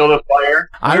still feel the fire.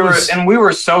 We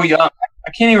were so young.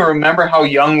 I can't even remember how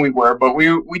young we were, but we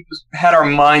just had our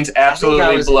minds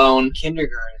absolutely blown.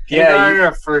 Kindergarten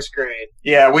or first grade.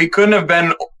 Yeah, we couldn't have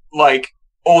been like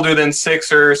older than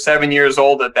 6 or 7 years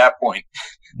old at that point.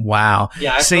 Wow.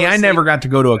 Yeah, See, I never got to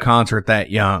go to a concert that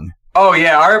young. Oh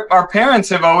yeah, our parents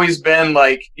have always been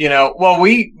like, well,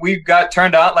 we got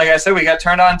turned on, like I said, we got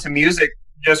turned on to music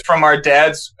just from our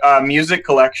dad's music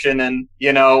collection, and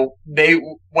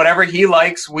whatever he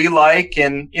likes, we like,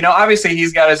 and obviously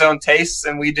he's got his own tastes,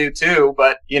 and we do too.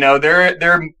 But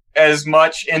they're as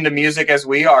much into music as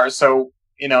we are, so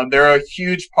they're a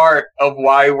huge part of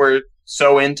why we're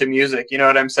so into music. You know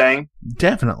what I'm saying?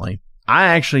 Definitely. I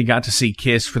actually got to see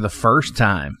Kiss for the first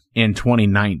time in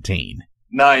 2019.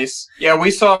 Nice. Yeah, we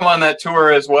saw him on that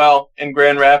tour as well in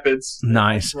Grand Rapids.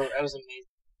 Nice. That was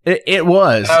amazing. It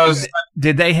was.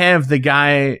 Did they have the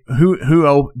guy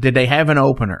who did they have an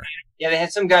opener? Yeah, they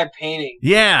had some guy painting.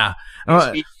 Yeah.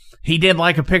 He did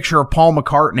like a picture of Paul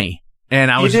McCartney,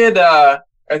 and I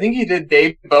think he did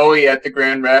Dave Bowie at the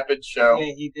Grand Rapids show.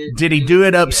 Yeah, he did. Did he do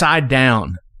it upside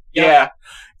down? Yeah.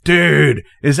 Dude,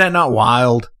 is that not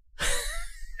wild?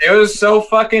 It was so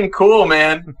fucking cool,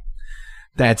 man.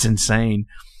 That's insane.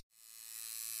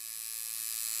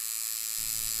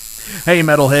 Hey,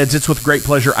 Metalheads, it's with great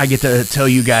pleasure I get to tell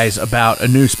you guys about a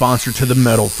new sponsor to the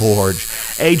Metal Forge,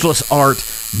 Ageless Art,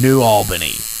 New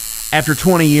Albany. After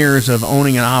 20 years of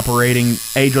owning and operating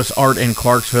Ageless Art in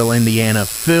Clarksville, Indiana,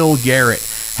 Phil Garrett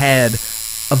had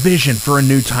a vision for a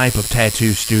new type of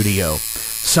tattoo studio.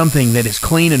 Something that is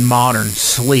clean and modern,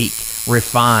 sleek,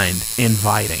 refined,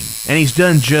 inviting. And he's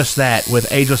done just that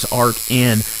with Ageless Art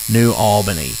in New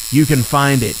Albany. You can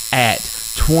find it at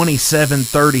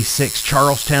 2736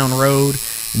 Charlestown Road,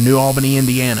 New Albany,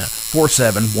 Indiana,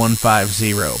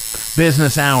 47150.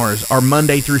 Business hours are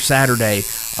Monday through Saturday,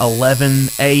 11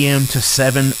 a.m. to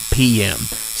 7 p.m.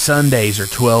 Sundays are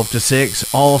 12 to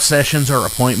 6. All sessions are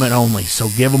appointment only, so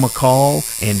give them a call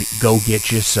and go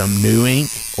get you some new ink.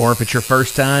 Or if it's your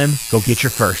first time, go get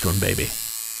your first one, baby.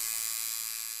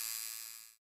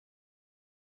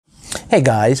 Hey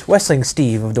guys, Wrestling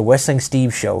Steve of the Wrestling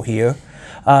Steve Show here.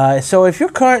 So if you're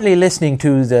currently listening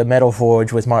to the Metal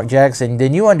Forge with Mark Jackson,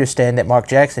 then you understand that Mark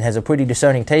Jackson has a pretty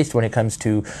discerning taste when it comes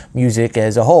to music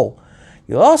as a whole.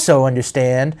 You'll also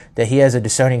understand that he has a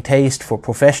discerning taste for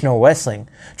professional wrestling,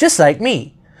 just like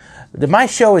me. My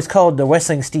show is called the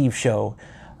Wrestling Steve Show.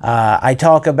 I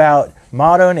talk about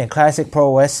modern and classic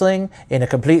pro wrestling in a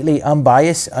completely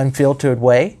unbiased, unfiltered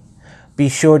way. Be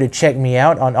sure to check me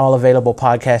out on all available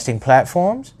podcasting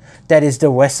platforms. That is the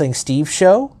Wrestling Steve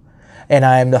Show. And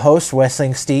I am the host,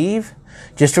 Wrestling Steve.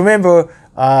 Just remember,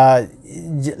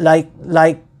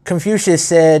 like Confucius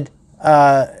said,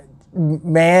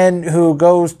 man who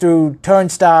goes through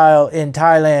turnstile in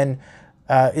Thailand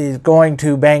is going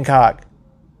to Bangkok.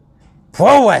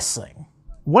 Pro wrestling.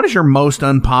 What is your most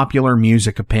unpopular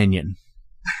music opinion?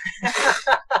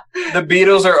 The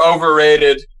Beatles are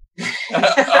overrated.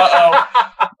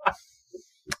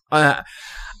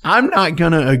 I'm not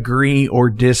going to agree or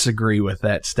disagree with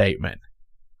that statement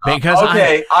because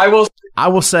okay, I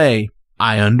will say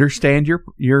I understand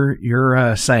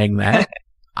you're saying that.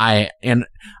 I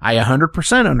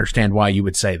 100% understand why you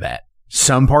would say that.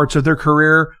 Some parts of their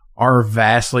career are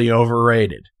vastly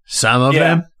overrated. Some of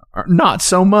them are not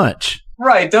so much.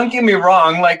 Right. Don't get me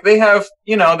wrong. Like they have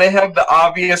the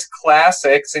obvious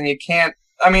classics, and you can't.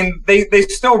 I mean, they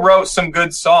still wrote some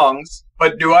good songs,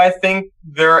 but do I think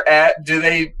do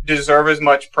they deserve as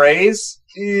much praise?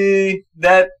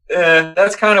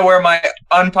 That's kind of where my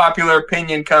unpopular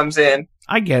opinion comes in.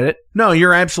 I get it. No,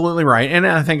 you're absolutely right. And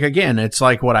I think, again, it's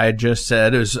like what I had just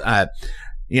said is,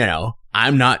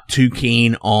 I'm not too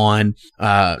keen on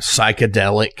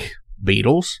psychedelic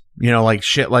Beatles, like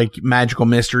shit like Magical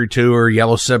Mystery Tour,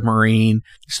 Yellow Submarine,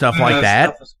 stuff like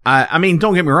that. I mean,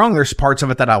 don't get me wrong, there's parts of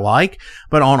it that I like,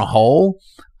 but on a whole,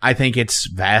 I think it's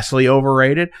vastly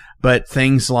overrated. But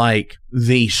things like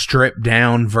the stripped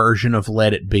down version of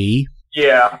Let It Be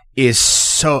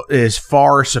is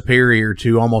far superior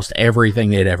to almost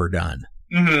everything they'd ever done.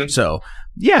 Mm-hmm. So,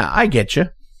 yeah, I get you.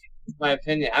 My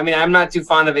opinion. I mean, I'm not too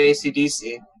fond of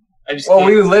AC/DC.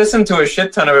 We listened to a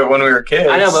shit ton of it when we were kids.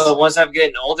 I know, but once I'm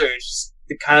getting older, it's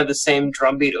just kind of the same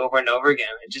drumbeat over and over again.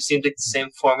 It just seems like the same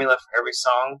formula for every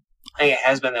song. I think it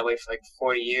has been that way for like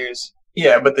 40 years.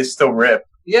 Yeah, but they still rip.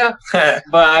 Yeah,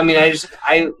 but I mean,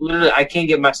 I can't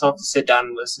get myself to sit down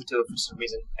and listen to it for some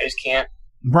reason. I just can't.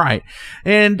 Right.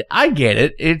 And I get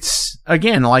it. It's,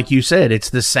 again, like you said,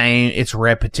 it's the same, it's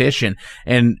repetition.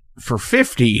 And for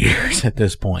 50 years at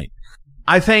this point,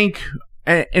 I think,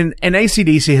 and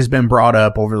AC/DC has been brought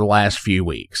up over the last few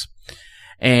weeks.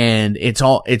 And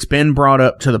it's been brought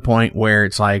up to the point where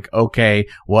it's like, okay,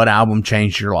 what album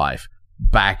changed your life?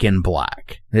 Back in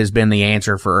Black has been the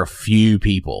answer for a few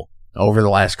people over the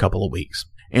last couple of weeks.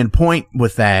 And point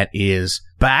with that is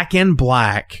Back in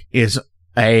Black is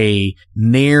a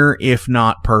near, if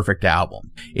not perfect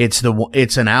album. It's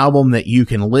an album that you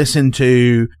can listen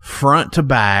to front to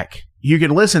back. You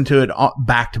can listen to it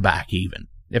back to back even.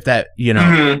 If that,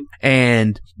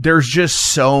 and there's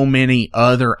just so many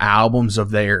other albums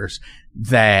of theirs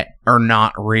that are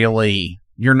not really,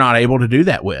 you're not able to do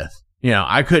that with.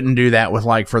 I couldn't do that with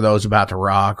like For Those About to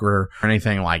Rock or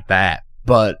anything like that.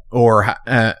 But,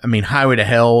 Highway to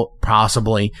Hell,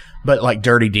 possibly, but like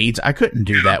Dirty Deeds, I couldn't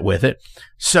do that with it.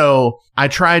 So I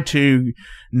tried to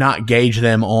not gauge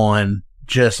them on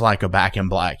just like a Back in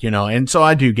Black, and so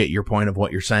I do get your point of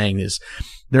what you're saying is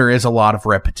there is a lot of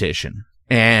repetition,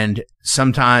 and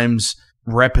sometimes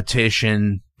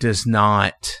repetition does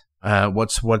not,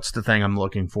 what's the thing I'm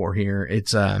looking for here?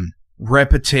 It's,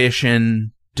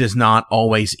 repetition does not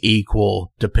always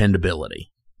equal dependability.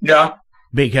 Yeah.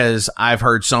 Because I've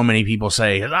heard so many people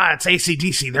say, it's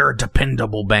AC/DC, they're a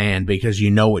dependable band because you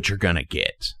know what you're going to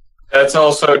get. That's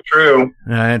also true.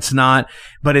 It's not,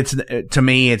 but to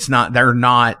me, it's not, they're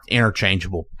not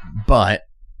interchangeable. But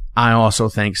I also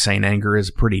think Saint Anger is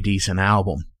a pretty decent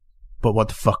album. But what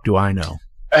the fuck do I know?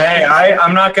 Hey,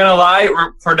 I'm not going to lie,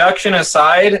 production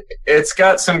aside, it's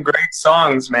got some great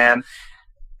songs, man.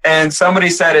 And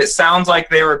somebody said it sounds like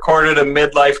they recorded a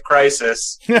midlife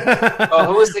crisis. Oh,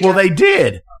 who was the guy? Well, they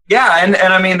did. Yeah, and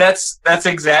I mean that's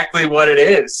exactly what it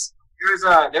is.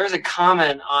 There was a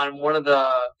comment on one of the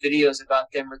videos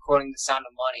about them recording The Sound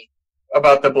of Money.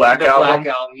 About the Black Album?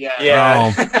 Black Album, yeah.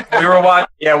 Yeah.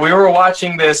 We were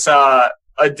watching this a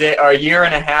year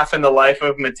and a half in the life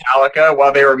of Metallica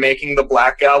while they were making the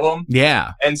Black Album.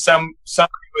 Yeah. And somebody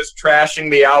was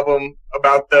trashing the album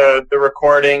about the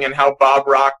recording and how Bob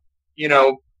Rock,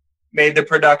 made the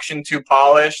production too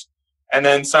polished. And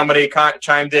then somebody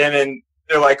chimed in and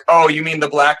they're like, "Oh, you mean the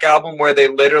Black Album where they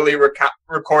literally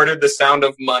recorded The Sound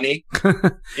of Money?"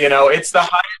 It's the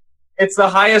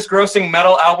highest grossing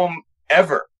metal album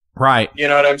ever. Right. You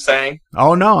know what I'm saying?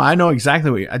 Oh, no, I know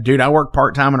exactly dude, I work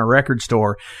part-time in a record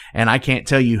store, and I can't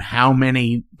tell you how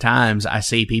many times I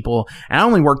see people, and I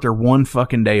only work there one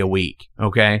fucking day a week,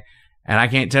 okay? And I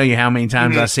can't tell you how many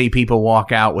times I see people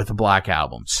walk out with a Black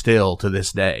Album, still to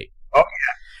this day. Oh, yeah.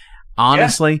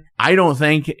 Honestly, I don't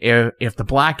think if the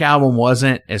Black Album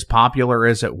wasn't as popular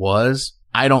as it was,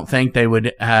 I don't think they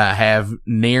would have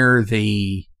near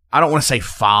the, I don't want to say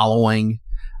following.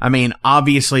 I mean,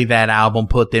 obviously that album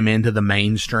put them into the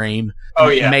mainstream. Oh,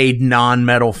 yeah. Made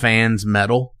non-metal fans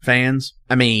metal fans.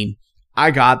 I mean,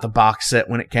 I got the box set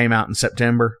when it came out in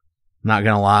September. Not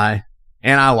going to lie.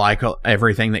 And I like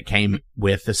everything that came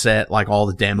with the set, like all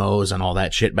the demos and all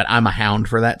that shit, but I'm a hound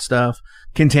for that stuff.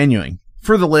 Continuing.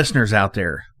 For the listeners out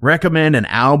there, recommend an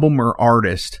album or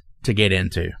artist to get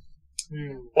into.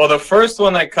 Well, the first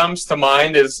one that comes to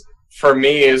mind is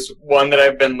one that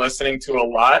I've been listening to a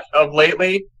lot of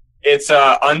lately. It's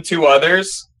Unto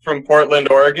Others from Portland,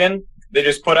 Oregon. They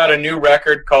just put out a new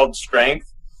record called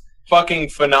Strength. Fucking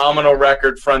phenomenal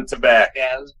record front to back.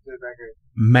 Yeah, it was a good record.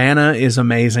 Mana is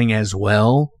amazing as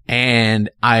well, and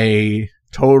I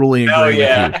totally agree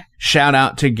with you. Shout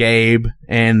out to Gabe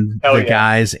and the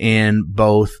guys in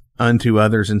both Unto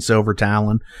Others and Silver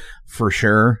Talon, for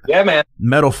sure. Yeah, man.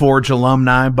 Metal Forge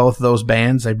alumni, both of those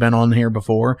bands. They've been on here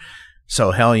before,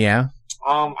 so hell yeah.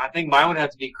 I think mine would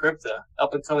have to be Crypta,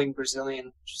 up-and-coming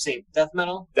Brazilian, death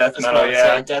metal? Death metal,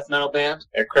 yeah. Death metal band.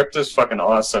 Yeah, Crypta's fucking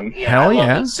awesome. Yeah, hell I love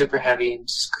yeah. it. Super heavy and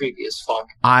just creepy as fuck.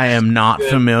 I am not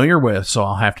familiar with, so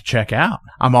I'll have to check out.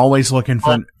 I'm always looking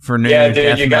for new death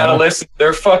death you metal. Gotta listen.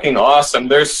 They're fucking awesome.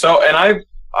 They're so, and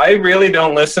I really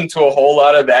don't listen to a whole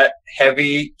lot of that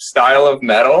heavy style of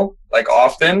metal, like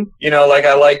often. Like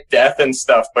I like death and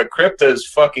stuff, but Crypta is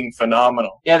fucking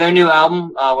phenomenal. Yeah, their new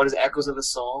album, what is it, Echoes of the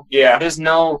Soul? Yeah. There's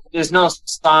no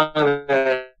song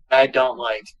that I don't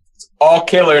like. It's all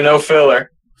killer, no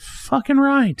filler. Fucking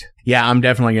right. Yeah, I'm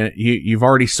definitely gonna. You've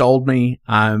already sold me.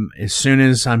 As soon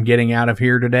as I'm getting out of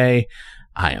here today,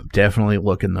 I am definitely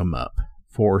looking them up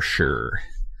for sure.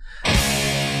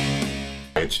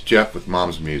 It's Jeff with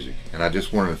Mom's Music, and I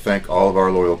just wanted to thank all of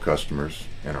our loyal customers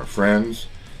and our friends,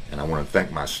 and I want to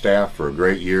thank my staff for a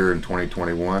great year in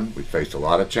 2021. We faced a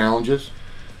lot of challenges,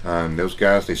 and those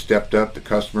guys, they stepped up, the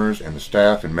customers and the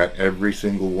staff, and met every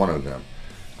single one of them.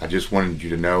 I just wanted you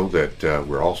to know that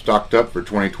we're all stocked up for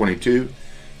 2022,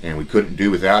 and we couldn't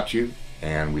do without you,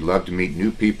 and we love to meet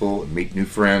new people, and meet new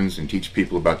friends, and teach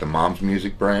people about the Mom's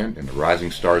Music brand and the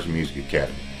Rising Stars Music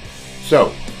Academy.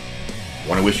 So, I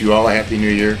want to wish you all a Happy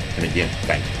New Year, and again,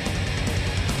 thank you.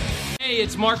 Hey,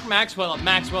 it's Mark Maxwell at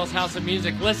Maxwell's House of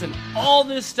Music. Listen, all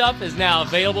this stuff is now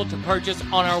available to purchase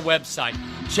on our website.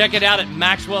 Check it out at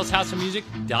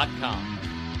maxwellshouseofmusic.com.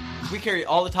 We carry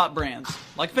all the top brands,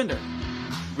 like Fender.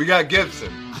 We got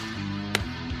Gibson.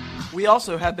 We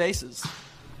also have basses.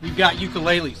 We've got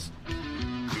ukuleles.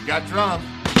 We got drums.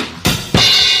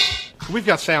 We've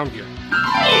got sound gear.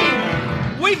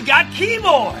 We've got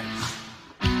keyboards.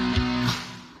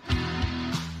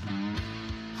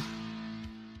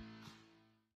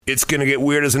 It's Gonna Get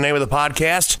Weird is the name of the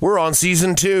podcast. We're on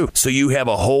season 2, so you have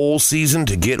a whole season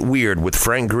to get weird with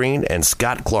Frank Green and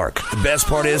Scott Clark. The best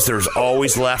part is there's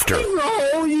always laughter.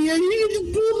 Oh, yeah, you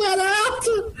can pull that out.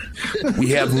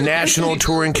 We have national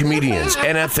touring comedians,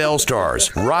 NFL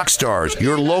stars, rock stars,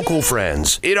 your local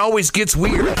friends. It always gets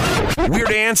weird.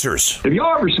 Weird answers. Have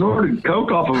y'all ever snorted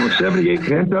coke off of a 78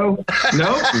 Pinto?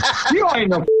 No? You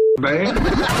ain't no man.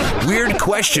 Weird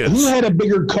questions. Who had a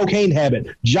bigger cocaine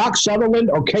habit, Jock Sutherland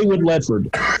or Kaywood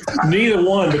Ledford? Neither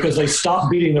one, because they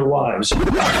stopped beating their wives.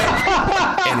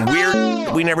 And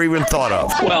weird we never even thought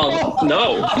of. Well,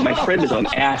 no. My friend is on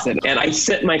acid, and I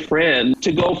sent my friend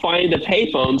to go find a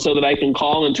payphone so that I can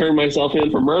call and turn myself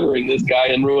in for murdering this guy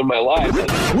and ruin my life.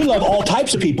 We love all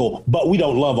types of people, but we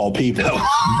don't love all people.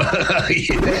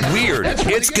 Weird.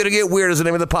 It's Gonna Get Weird is the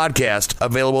name of the podcast.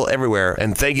 Available everywhere.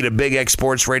 And thank you to Big X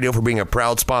Sports Radio for being a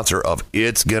proud sponsor of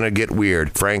It's Gonna Get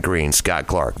Weird. Frank Green, Scott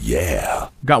Clark. Yeah.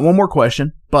 Got one more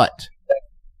question, but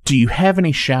do you have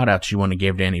any shout-outs you want to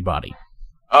give to anybody?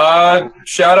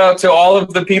 Shout out to all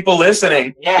of the people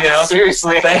listening. Yeah,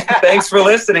 seriously. Thanks for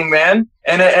listening, man.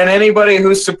 And anybody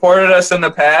who's supported us in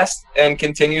the past and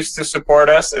continues to support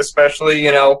us, especially,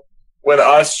 with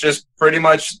us just pretty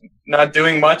much not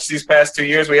doing much these past 2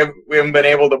 years. We haven't been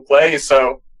able to play.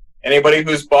 So anybody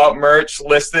who's bought merch,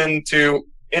 listened to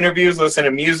interviews, listen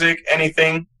to music,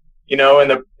 anything, in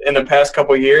the past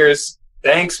couple years,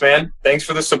 thanks, man. Thanks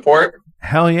for the support.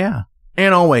 Hell yeah.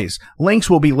 And always, links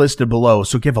will be listed below,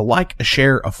 so give a like, a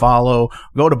share, a follow,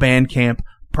 go to Bandcamp,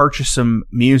 purchase some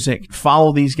music,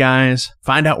 follow these guys,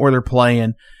 find out where they're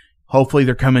playing. Hopefully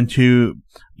they're coming to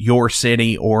your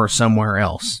city or somewhere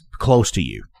else close to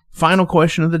you. Final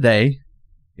question of the day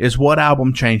is, what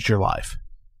album changed your life?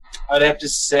 I'd have to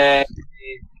say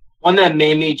one that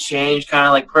made me change kind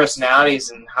of like personalities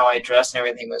and how I dress and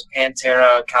everything was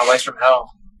Pantera, Cowboys from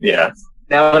Hell. Yeah.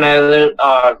 Now when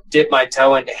I dipped my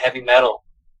toe into heavy metal,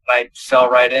 I fell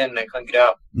right in and I couldn't get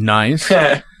out. Nice.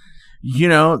 That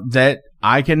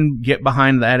I can get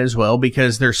behind that as well,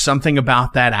 because there's something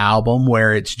about that album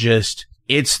where it's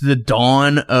the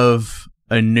dawn of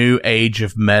a new age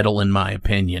of metal, in my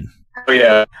opinion. Oh,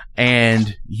 yeah.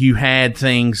 And you had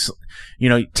things,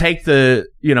 take the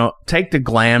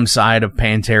glam side of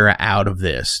Pantera out of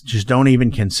this. Just don't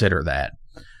even consider that.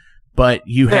 But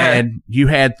you had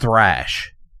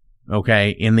thrash,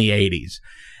 okay, in the 80s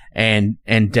and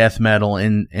death metal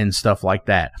and stuff like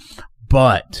that.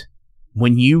 But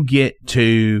when you get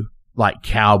to like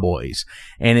Cowboys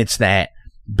and it's that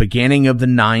beginning of the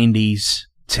 90s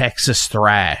Texas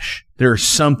thrash, there's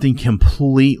something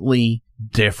completely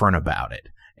different about it.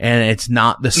 And it's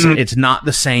not the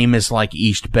same as like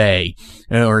East Bay,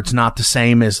 or it's not the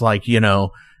same as like,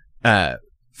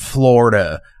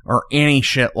 Florida or any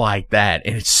shit like that.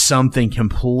 And it's something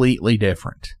completely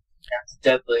different. It's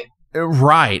deadly.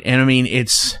 Right. And I mean,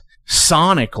 it's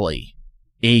sonically,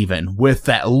 even with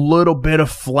that little bit of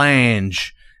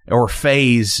flange or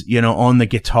phase, on the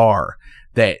guitar,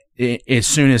 that as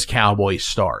soon as Cowboys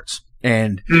starts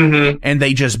and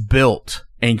they just built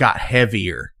and got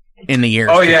heavier in the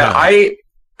years. Oh yeah. I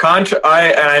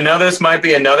know this might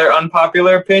be another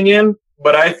unpopular opinion,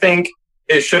 but I think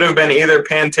it should have been either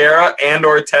Pantera and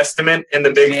or Testament in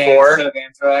the Big Four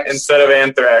instead of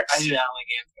Anthrax. I do not like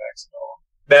Anthrax at all.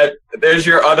 There's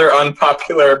your other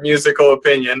unpopular musical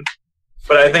opinion,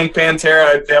 but I think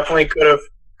Pantera definitely could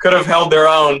have held their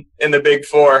own in the Big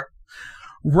Four.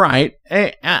 Right,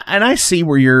 and I see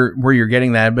where you're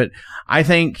getting that, but I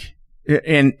think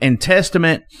in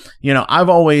Testament, I've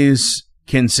always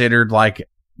considered like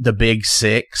the Big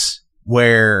Six,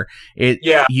 where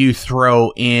you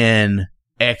throw in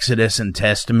Exodus and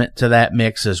Testament to that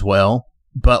mix as well.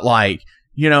 But like,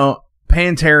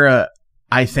 Pantera,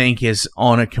 I think, is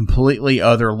on a completely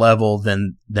other level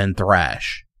than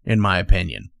Thrash, in my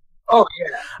opinion. Oh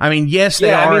yeah. I mean, yes,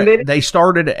 they are. I mean, they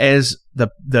started as the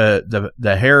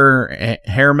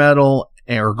hair metal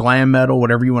or glam metal,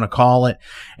 whatever you want to call it,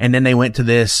 and then they went to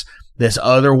this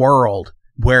other world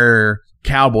where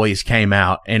Cowboys came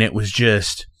out, and it was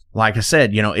just, like I said,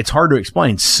 it's hard to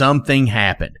explain. Something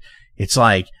happened. It's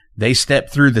like they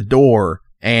stepped through the door,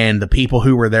 and the people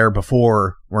who were there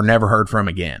before were never heard from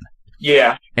again.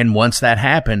 Yeah. And once that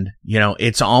happened,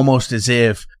 it's almost as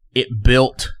if it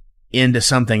built into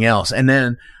something else. And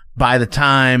then by the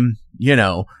time,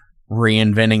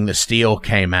 Reinventing the Steel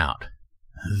came out,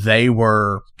 they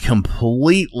were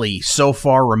completely so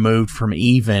far removed from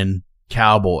even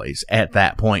Cowboys at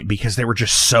that point because they were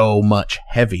just so much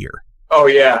heavier. Oh,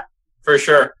 yeah, for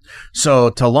sure.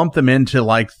 So to lump them into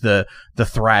like the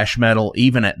thrash metal,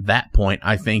 even at that point,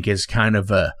 I think is kind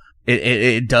of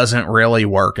it doesn't really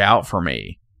work out for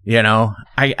me.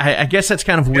 I guess that's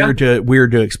kind of weird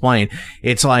to explain.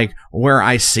 It's like where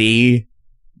I see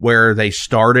where they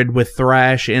started with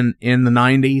thrash in the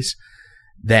 90s,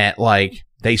 that like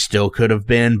they still could have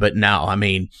been, but no, I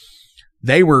mean,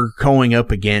 they were going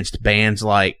up against bands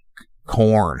like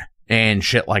Korn and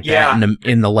shit like that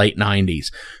in the late 90s.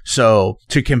 So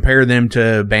to compare them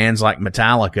to bands like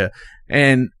Metallica,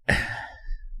 and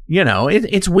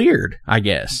it's weird, I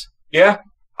guess. Yeah.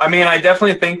 I mean, I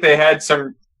definitely think they had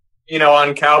some,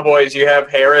 on Cowboys, you have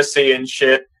Heresy and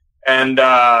shit. And,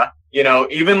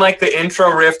 even like the intro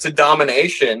riff to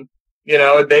Domination,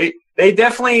 they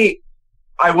definitely,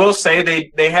 I will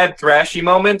say they had thrashy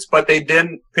moments, but they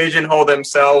didn't pigeonhole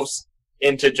themselves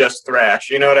into just thrash.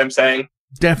 You know what I'm saying?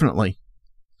 Definitely.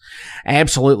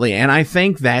 Absolutely. And I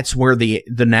think that's where the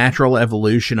natural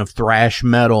evolution of thrash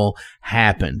metal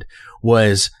happened,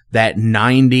 was that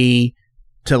 90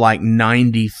 to like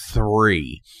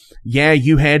 93. Yeah,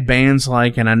 you had bands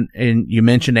like, and you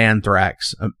mentioned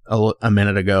Anthrax a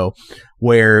minute ago,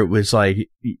 where it was like,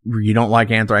 you don't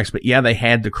like Anthrax, but yeah, they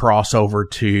had the crossover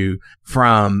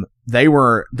they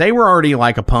were already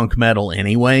like a punk metal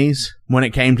anyways, when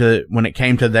it came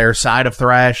to their side of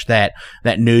thrash, that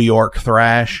New York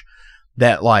thrash,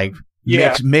 that like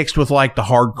mixed with like the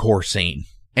hardcore scene.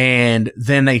 And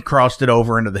then they crossed it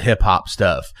over into the hip hop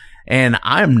stuff. And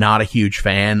I'm not a huge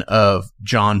fan of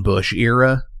John Bush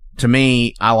era. To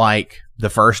me, I like the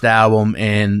first album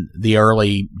and the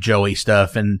early Joey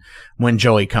stuff, and when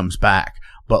Joey comes back.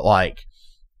 But like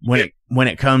when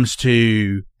it comes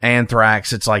to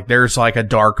Anthrax, it's like there's like a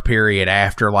dark period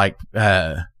after like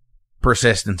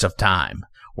Persistence of Time,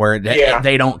 where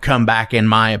they don't come back, in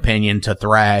my opinion, to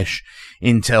thrash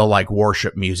until like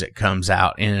Worship Music comes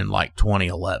out in like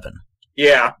 2011.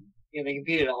 Yeah. Yeah, they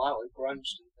competed a lot with grunge.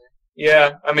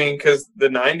 Yeah, I mean, because the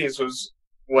 90s was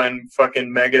when fucking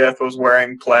Megadeth was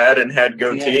wearing plaid and had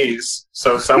goatees,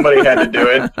 so somebody had to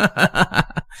do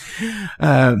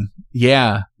it.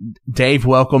 Yeah, Dave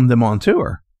welcomed them on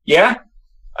tour. Yeah.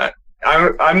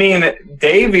 I mean,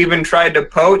 Dave even tried to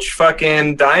poach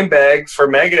fucking Dimebag for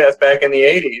Megadeth back in the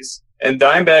 80s. And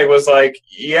Dimebag was like,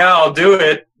 yeah, I'll do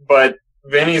it, but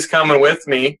Vinny's coming with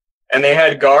me. And they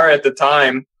had Gar at the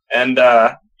time. And,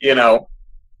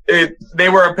 they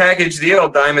were a package deal,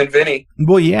 Dime and Vinny.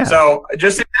 Well, yeah. So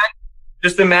just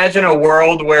imagine a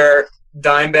world where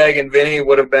Dimebag and Vinny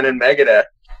would have been in Megadeth.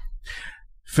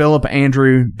 Philip,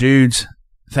 Andrew, dudes,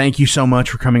 thank you so much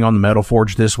for coming on the Metal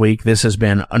Forge this week. This has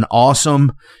been an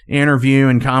awesome interview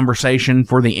and conversation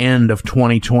for the end of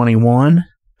 2021.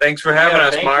 Thanks for having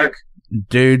us, Mark.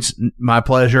 Dudes, my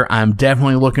pleasure. I'm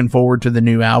definitely looking forward to the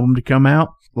new album to come out.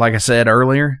 Like I said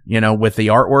earlier, with the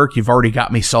artwork, you've already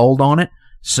got me sold on it.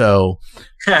 So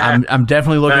I'm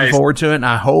definitely looking forward to it, and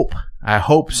I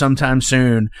hope sometime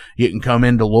soon you can come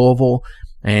into Louisville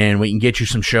and we can get you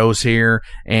some shows here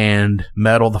and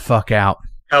metal the fuck out.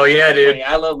 Hell yeah, dude!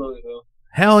 I love Louisville.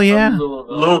 Hell yeah!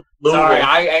 Louisville. Sorry,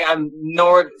 I'm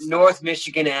North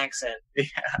Michigan accent. Yeah.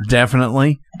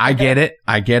 Definitely, I get it.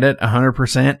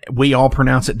 100%. We all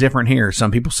pronounce it different here. Some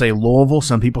people say Louisville.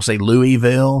 Some people say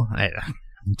Louisville.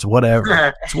 It's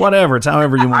whatever. It's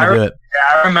however you want to do it.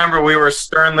 Yeah, I remember we were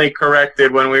sternly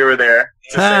corrected when we were there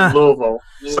to say Louisville.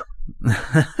 So.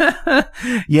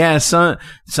 Yeah, some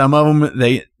of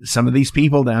them, some of these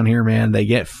people down here, man, they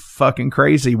get fucking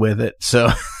crazy with it. So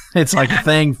it's like a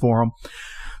thing for them.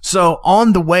 So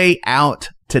on the way out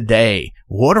today,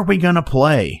 what are we going to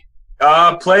play?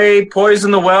 Play Poison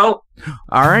the Well.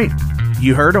 All right.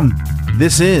 You heard them.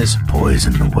 This is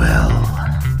Poison the Well.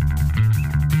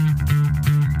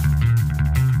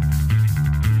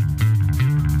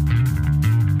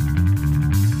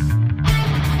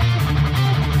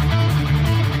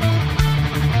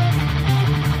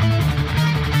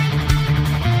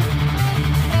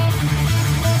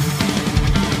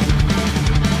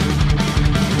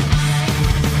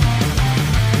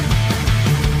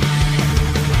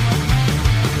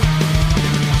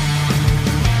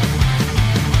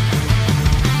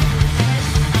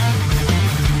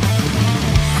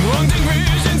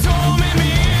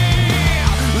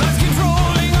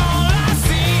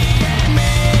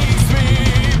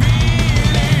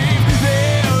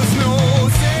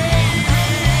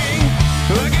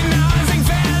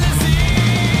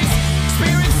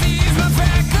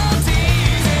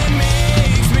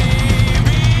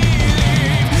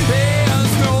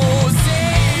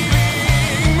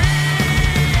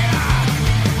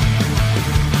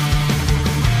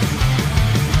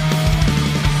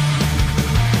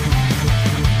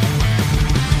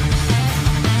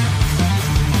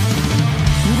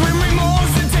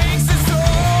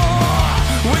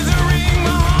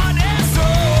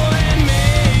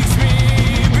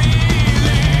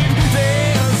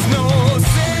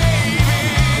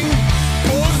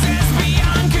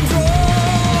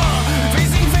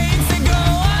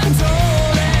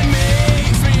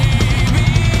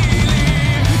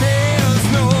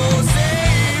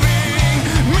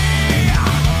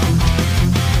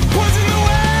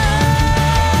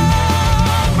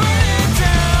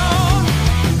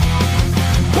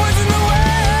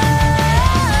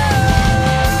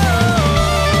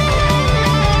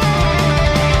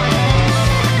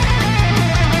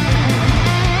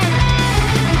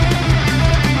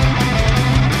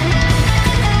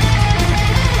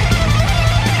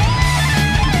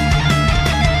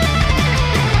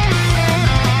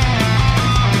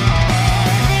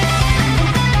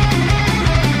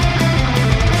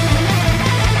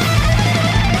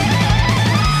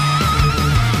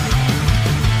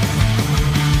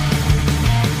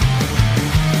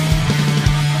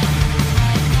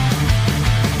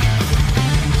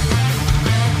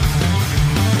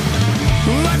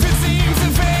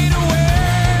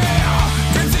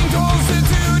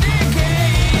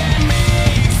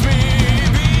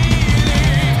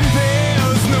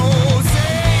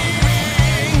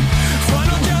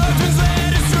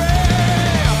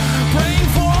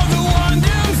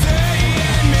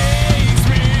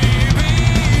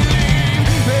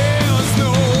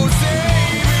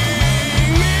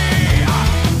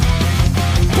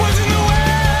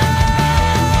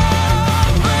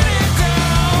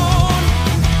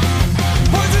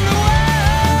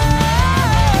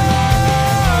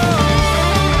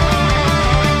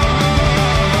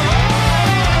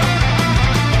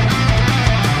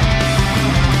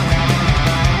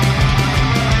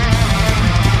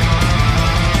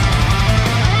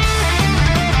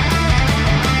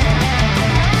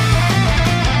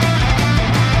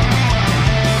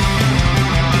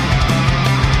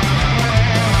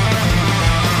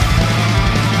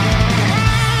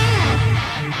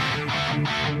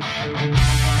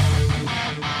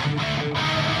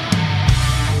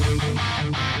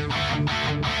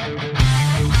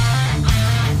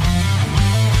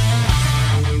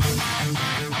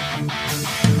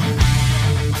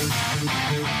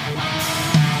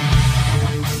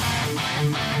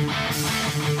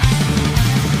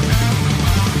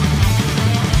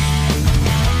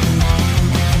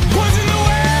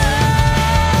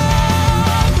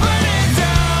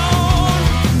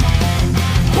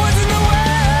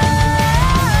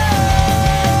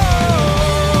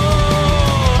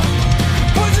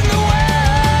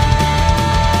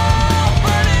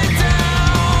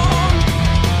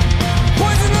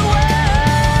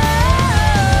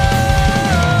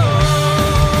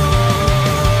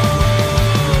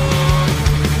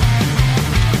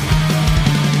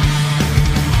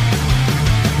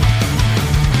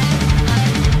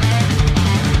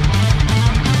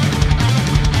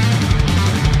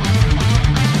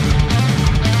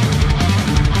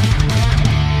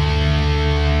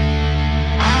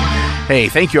 Hey,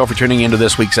 thank you all for tuning into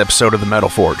this week's episode of The Metal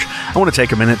Forge. I want to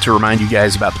take a minute to remind you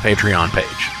guys about the Patreon page.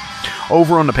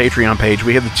 Over on the Patreon page,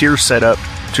 we have the tiers set up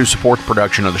to support the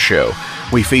production of the show.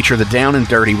 We feature the Down and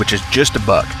Dirty, which is just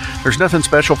 $1. There's nothing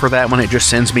special for that one, it just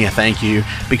sends me a thank you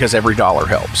because every dollar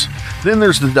helps. Then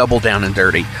there's the Double Down and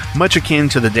Dirty. Much akin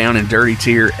to the Down and Dirty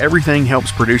tier, everything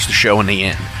helps produce the show in the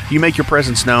end. You make your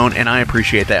presence known, and I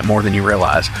appreciate that more than you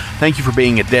realize. Thank you for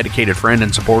being a dedicated friend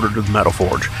and supporter to the Metal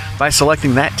Forge. By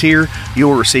selecting that tier, you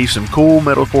will receive some cool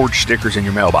Metal Forge stickers in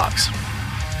your mailbox.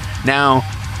 Now,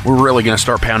 we're really going to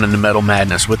start pounding the metal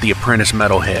madness with the Apprentice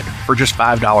Metalhead for just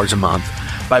 $5 a month.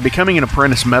 By becoming an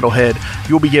Apprentice Metalhead,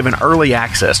 you'll be given early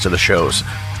access to the shows,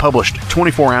 published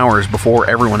 24 hours before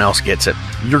everyone else gets it.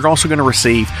 You're also going to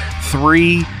receive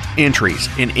 3 entries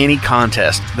in any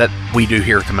contest that we do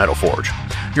here at the Metal Forge.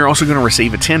 You're also going to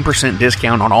receive a 10%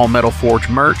 discount on all Metal Forge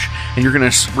merch, and you're going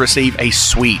to receive a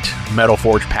sweet Metal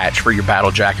Forge patch for your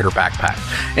battle jacket or backpack.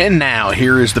 And now,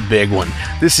 here is the big one.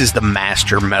 This is the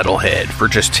Master Metalhead for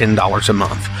just $10 a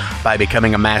month. By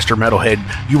becoming a Master Metalhead,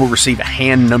 you will receive a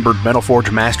hand-numbered Metal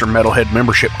Forge Master Metalhead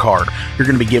membership card. You're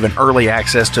going to be given early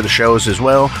access to the shows as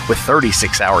well, with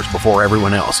 36 hours before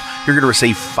everyone else. You're going to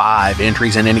receive 5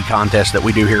 entries in any contest that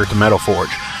we do here at the Metal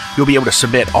Forge. You'll be able to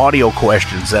submit audio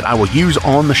questions that I will use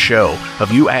on the show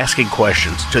of you asking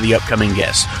questions to the upcoming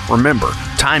guests. Remember,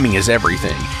 timing is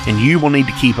everything, and you will need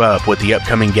to keep up with the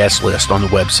upcoming guest list on the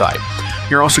website.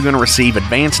 You're also going to receive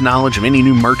advanced knowledge of any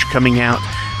new merch coming out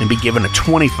and be given a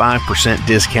 25%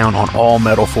 discount on all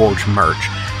Metal Forge merch.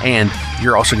 And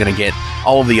you're also going to get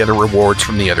all of the other rewards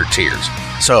from the other tiers.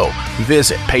 So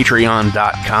visit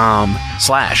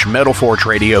patreon.com/Metal Forge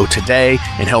Radio today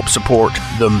and help support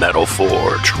the Metal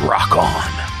Forge. Rock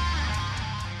on.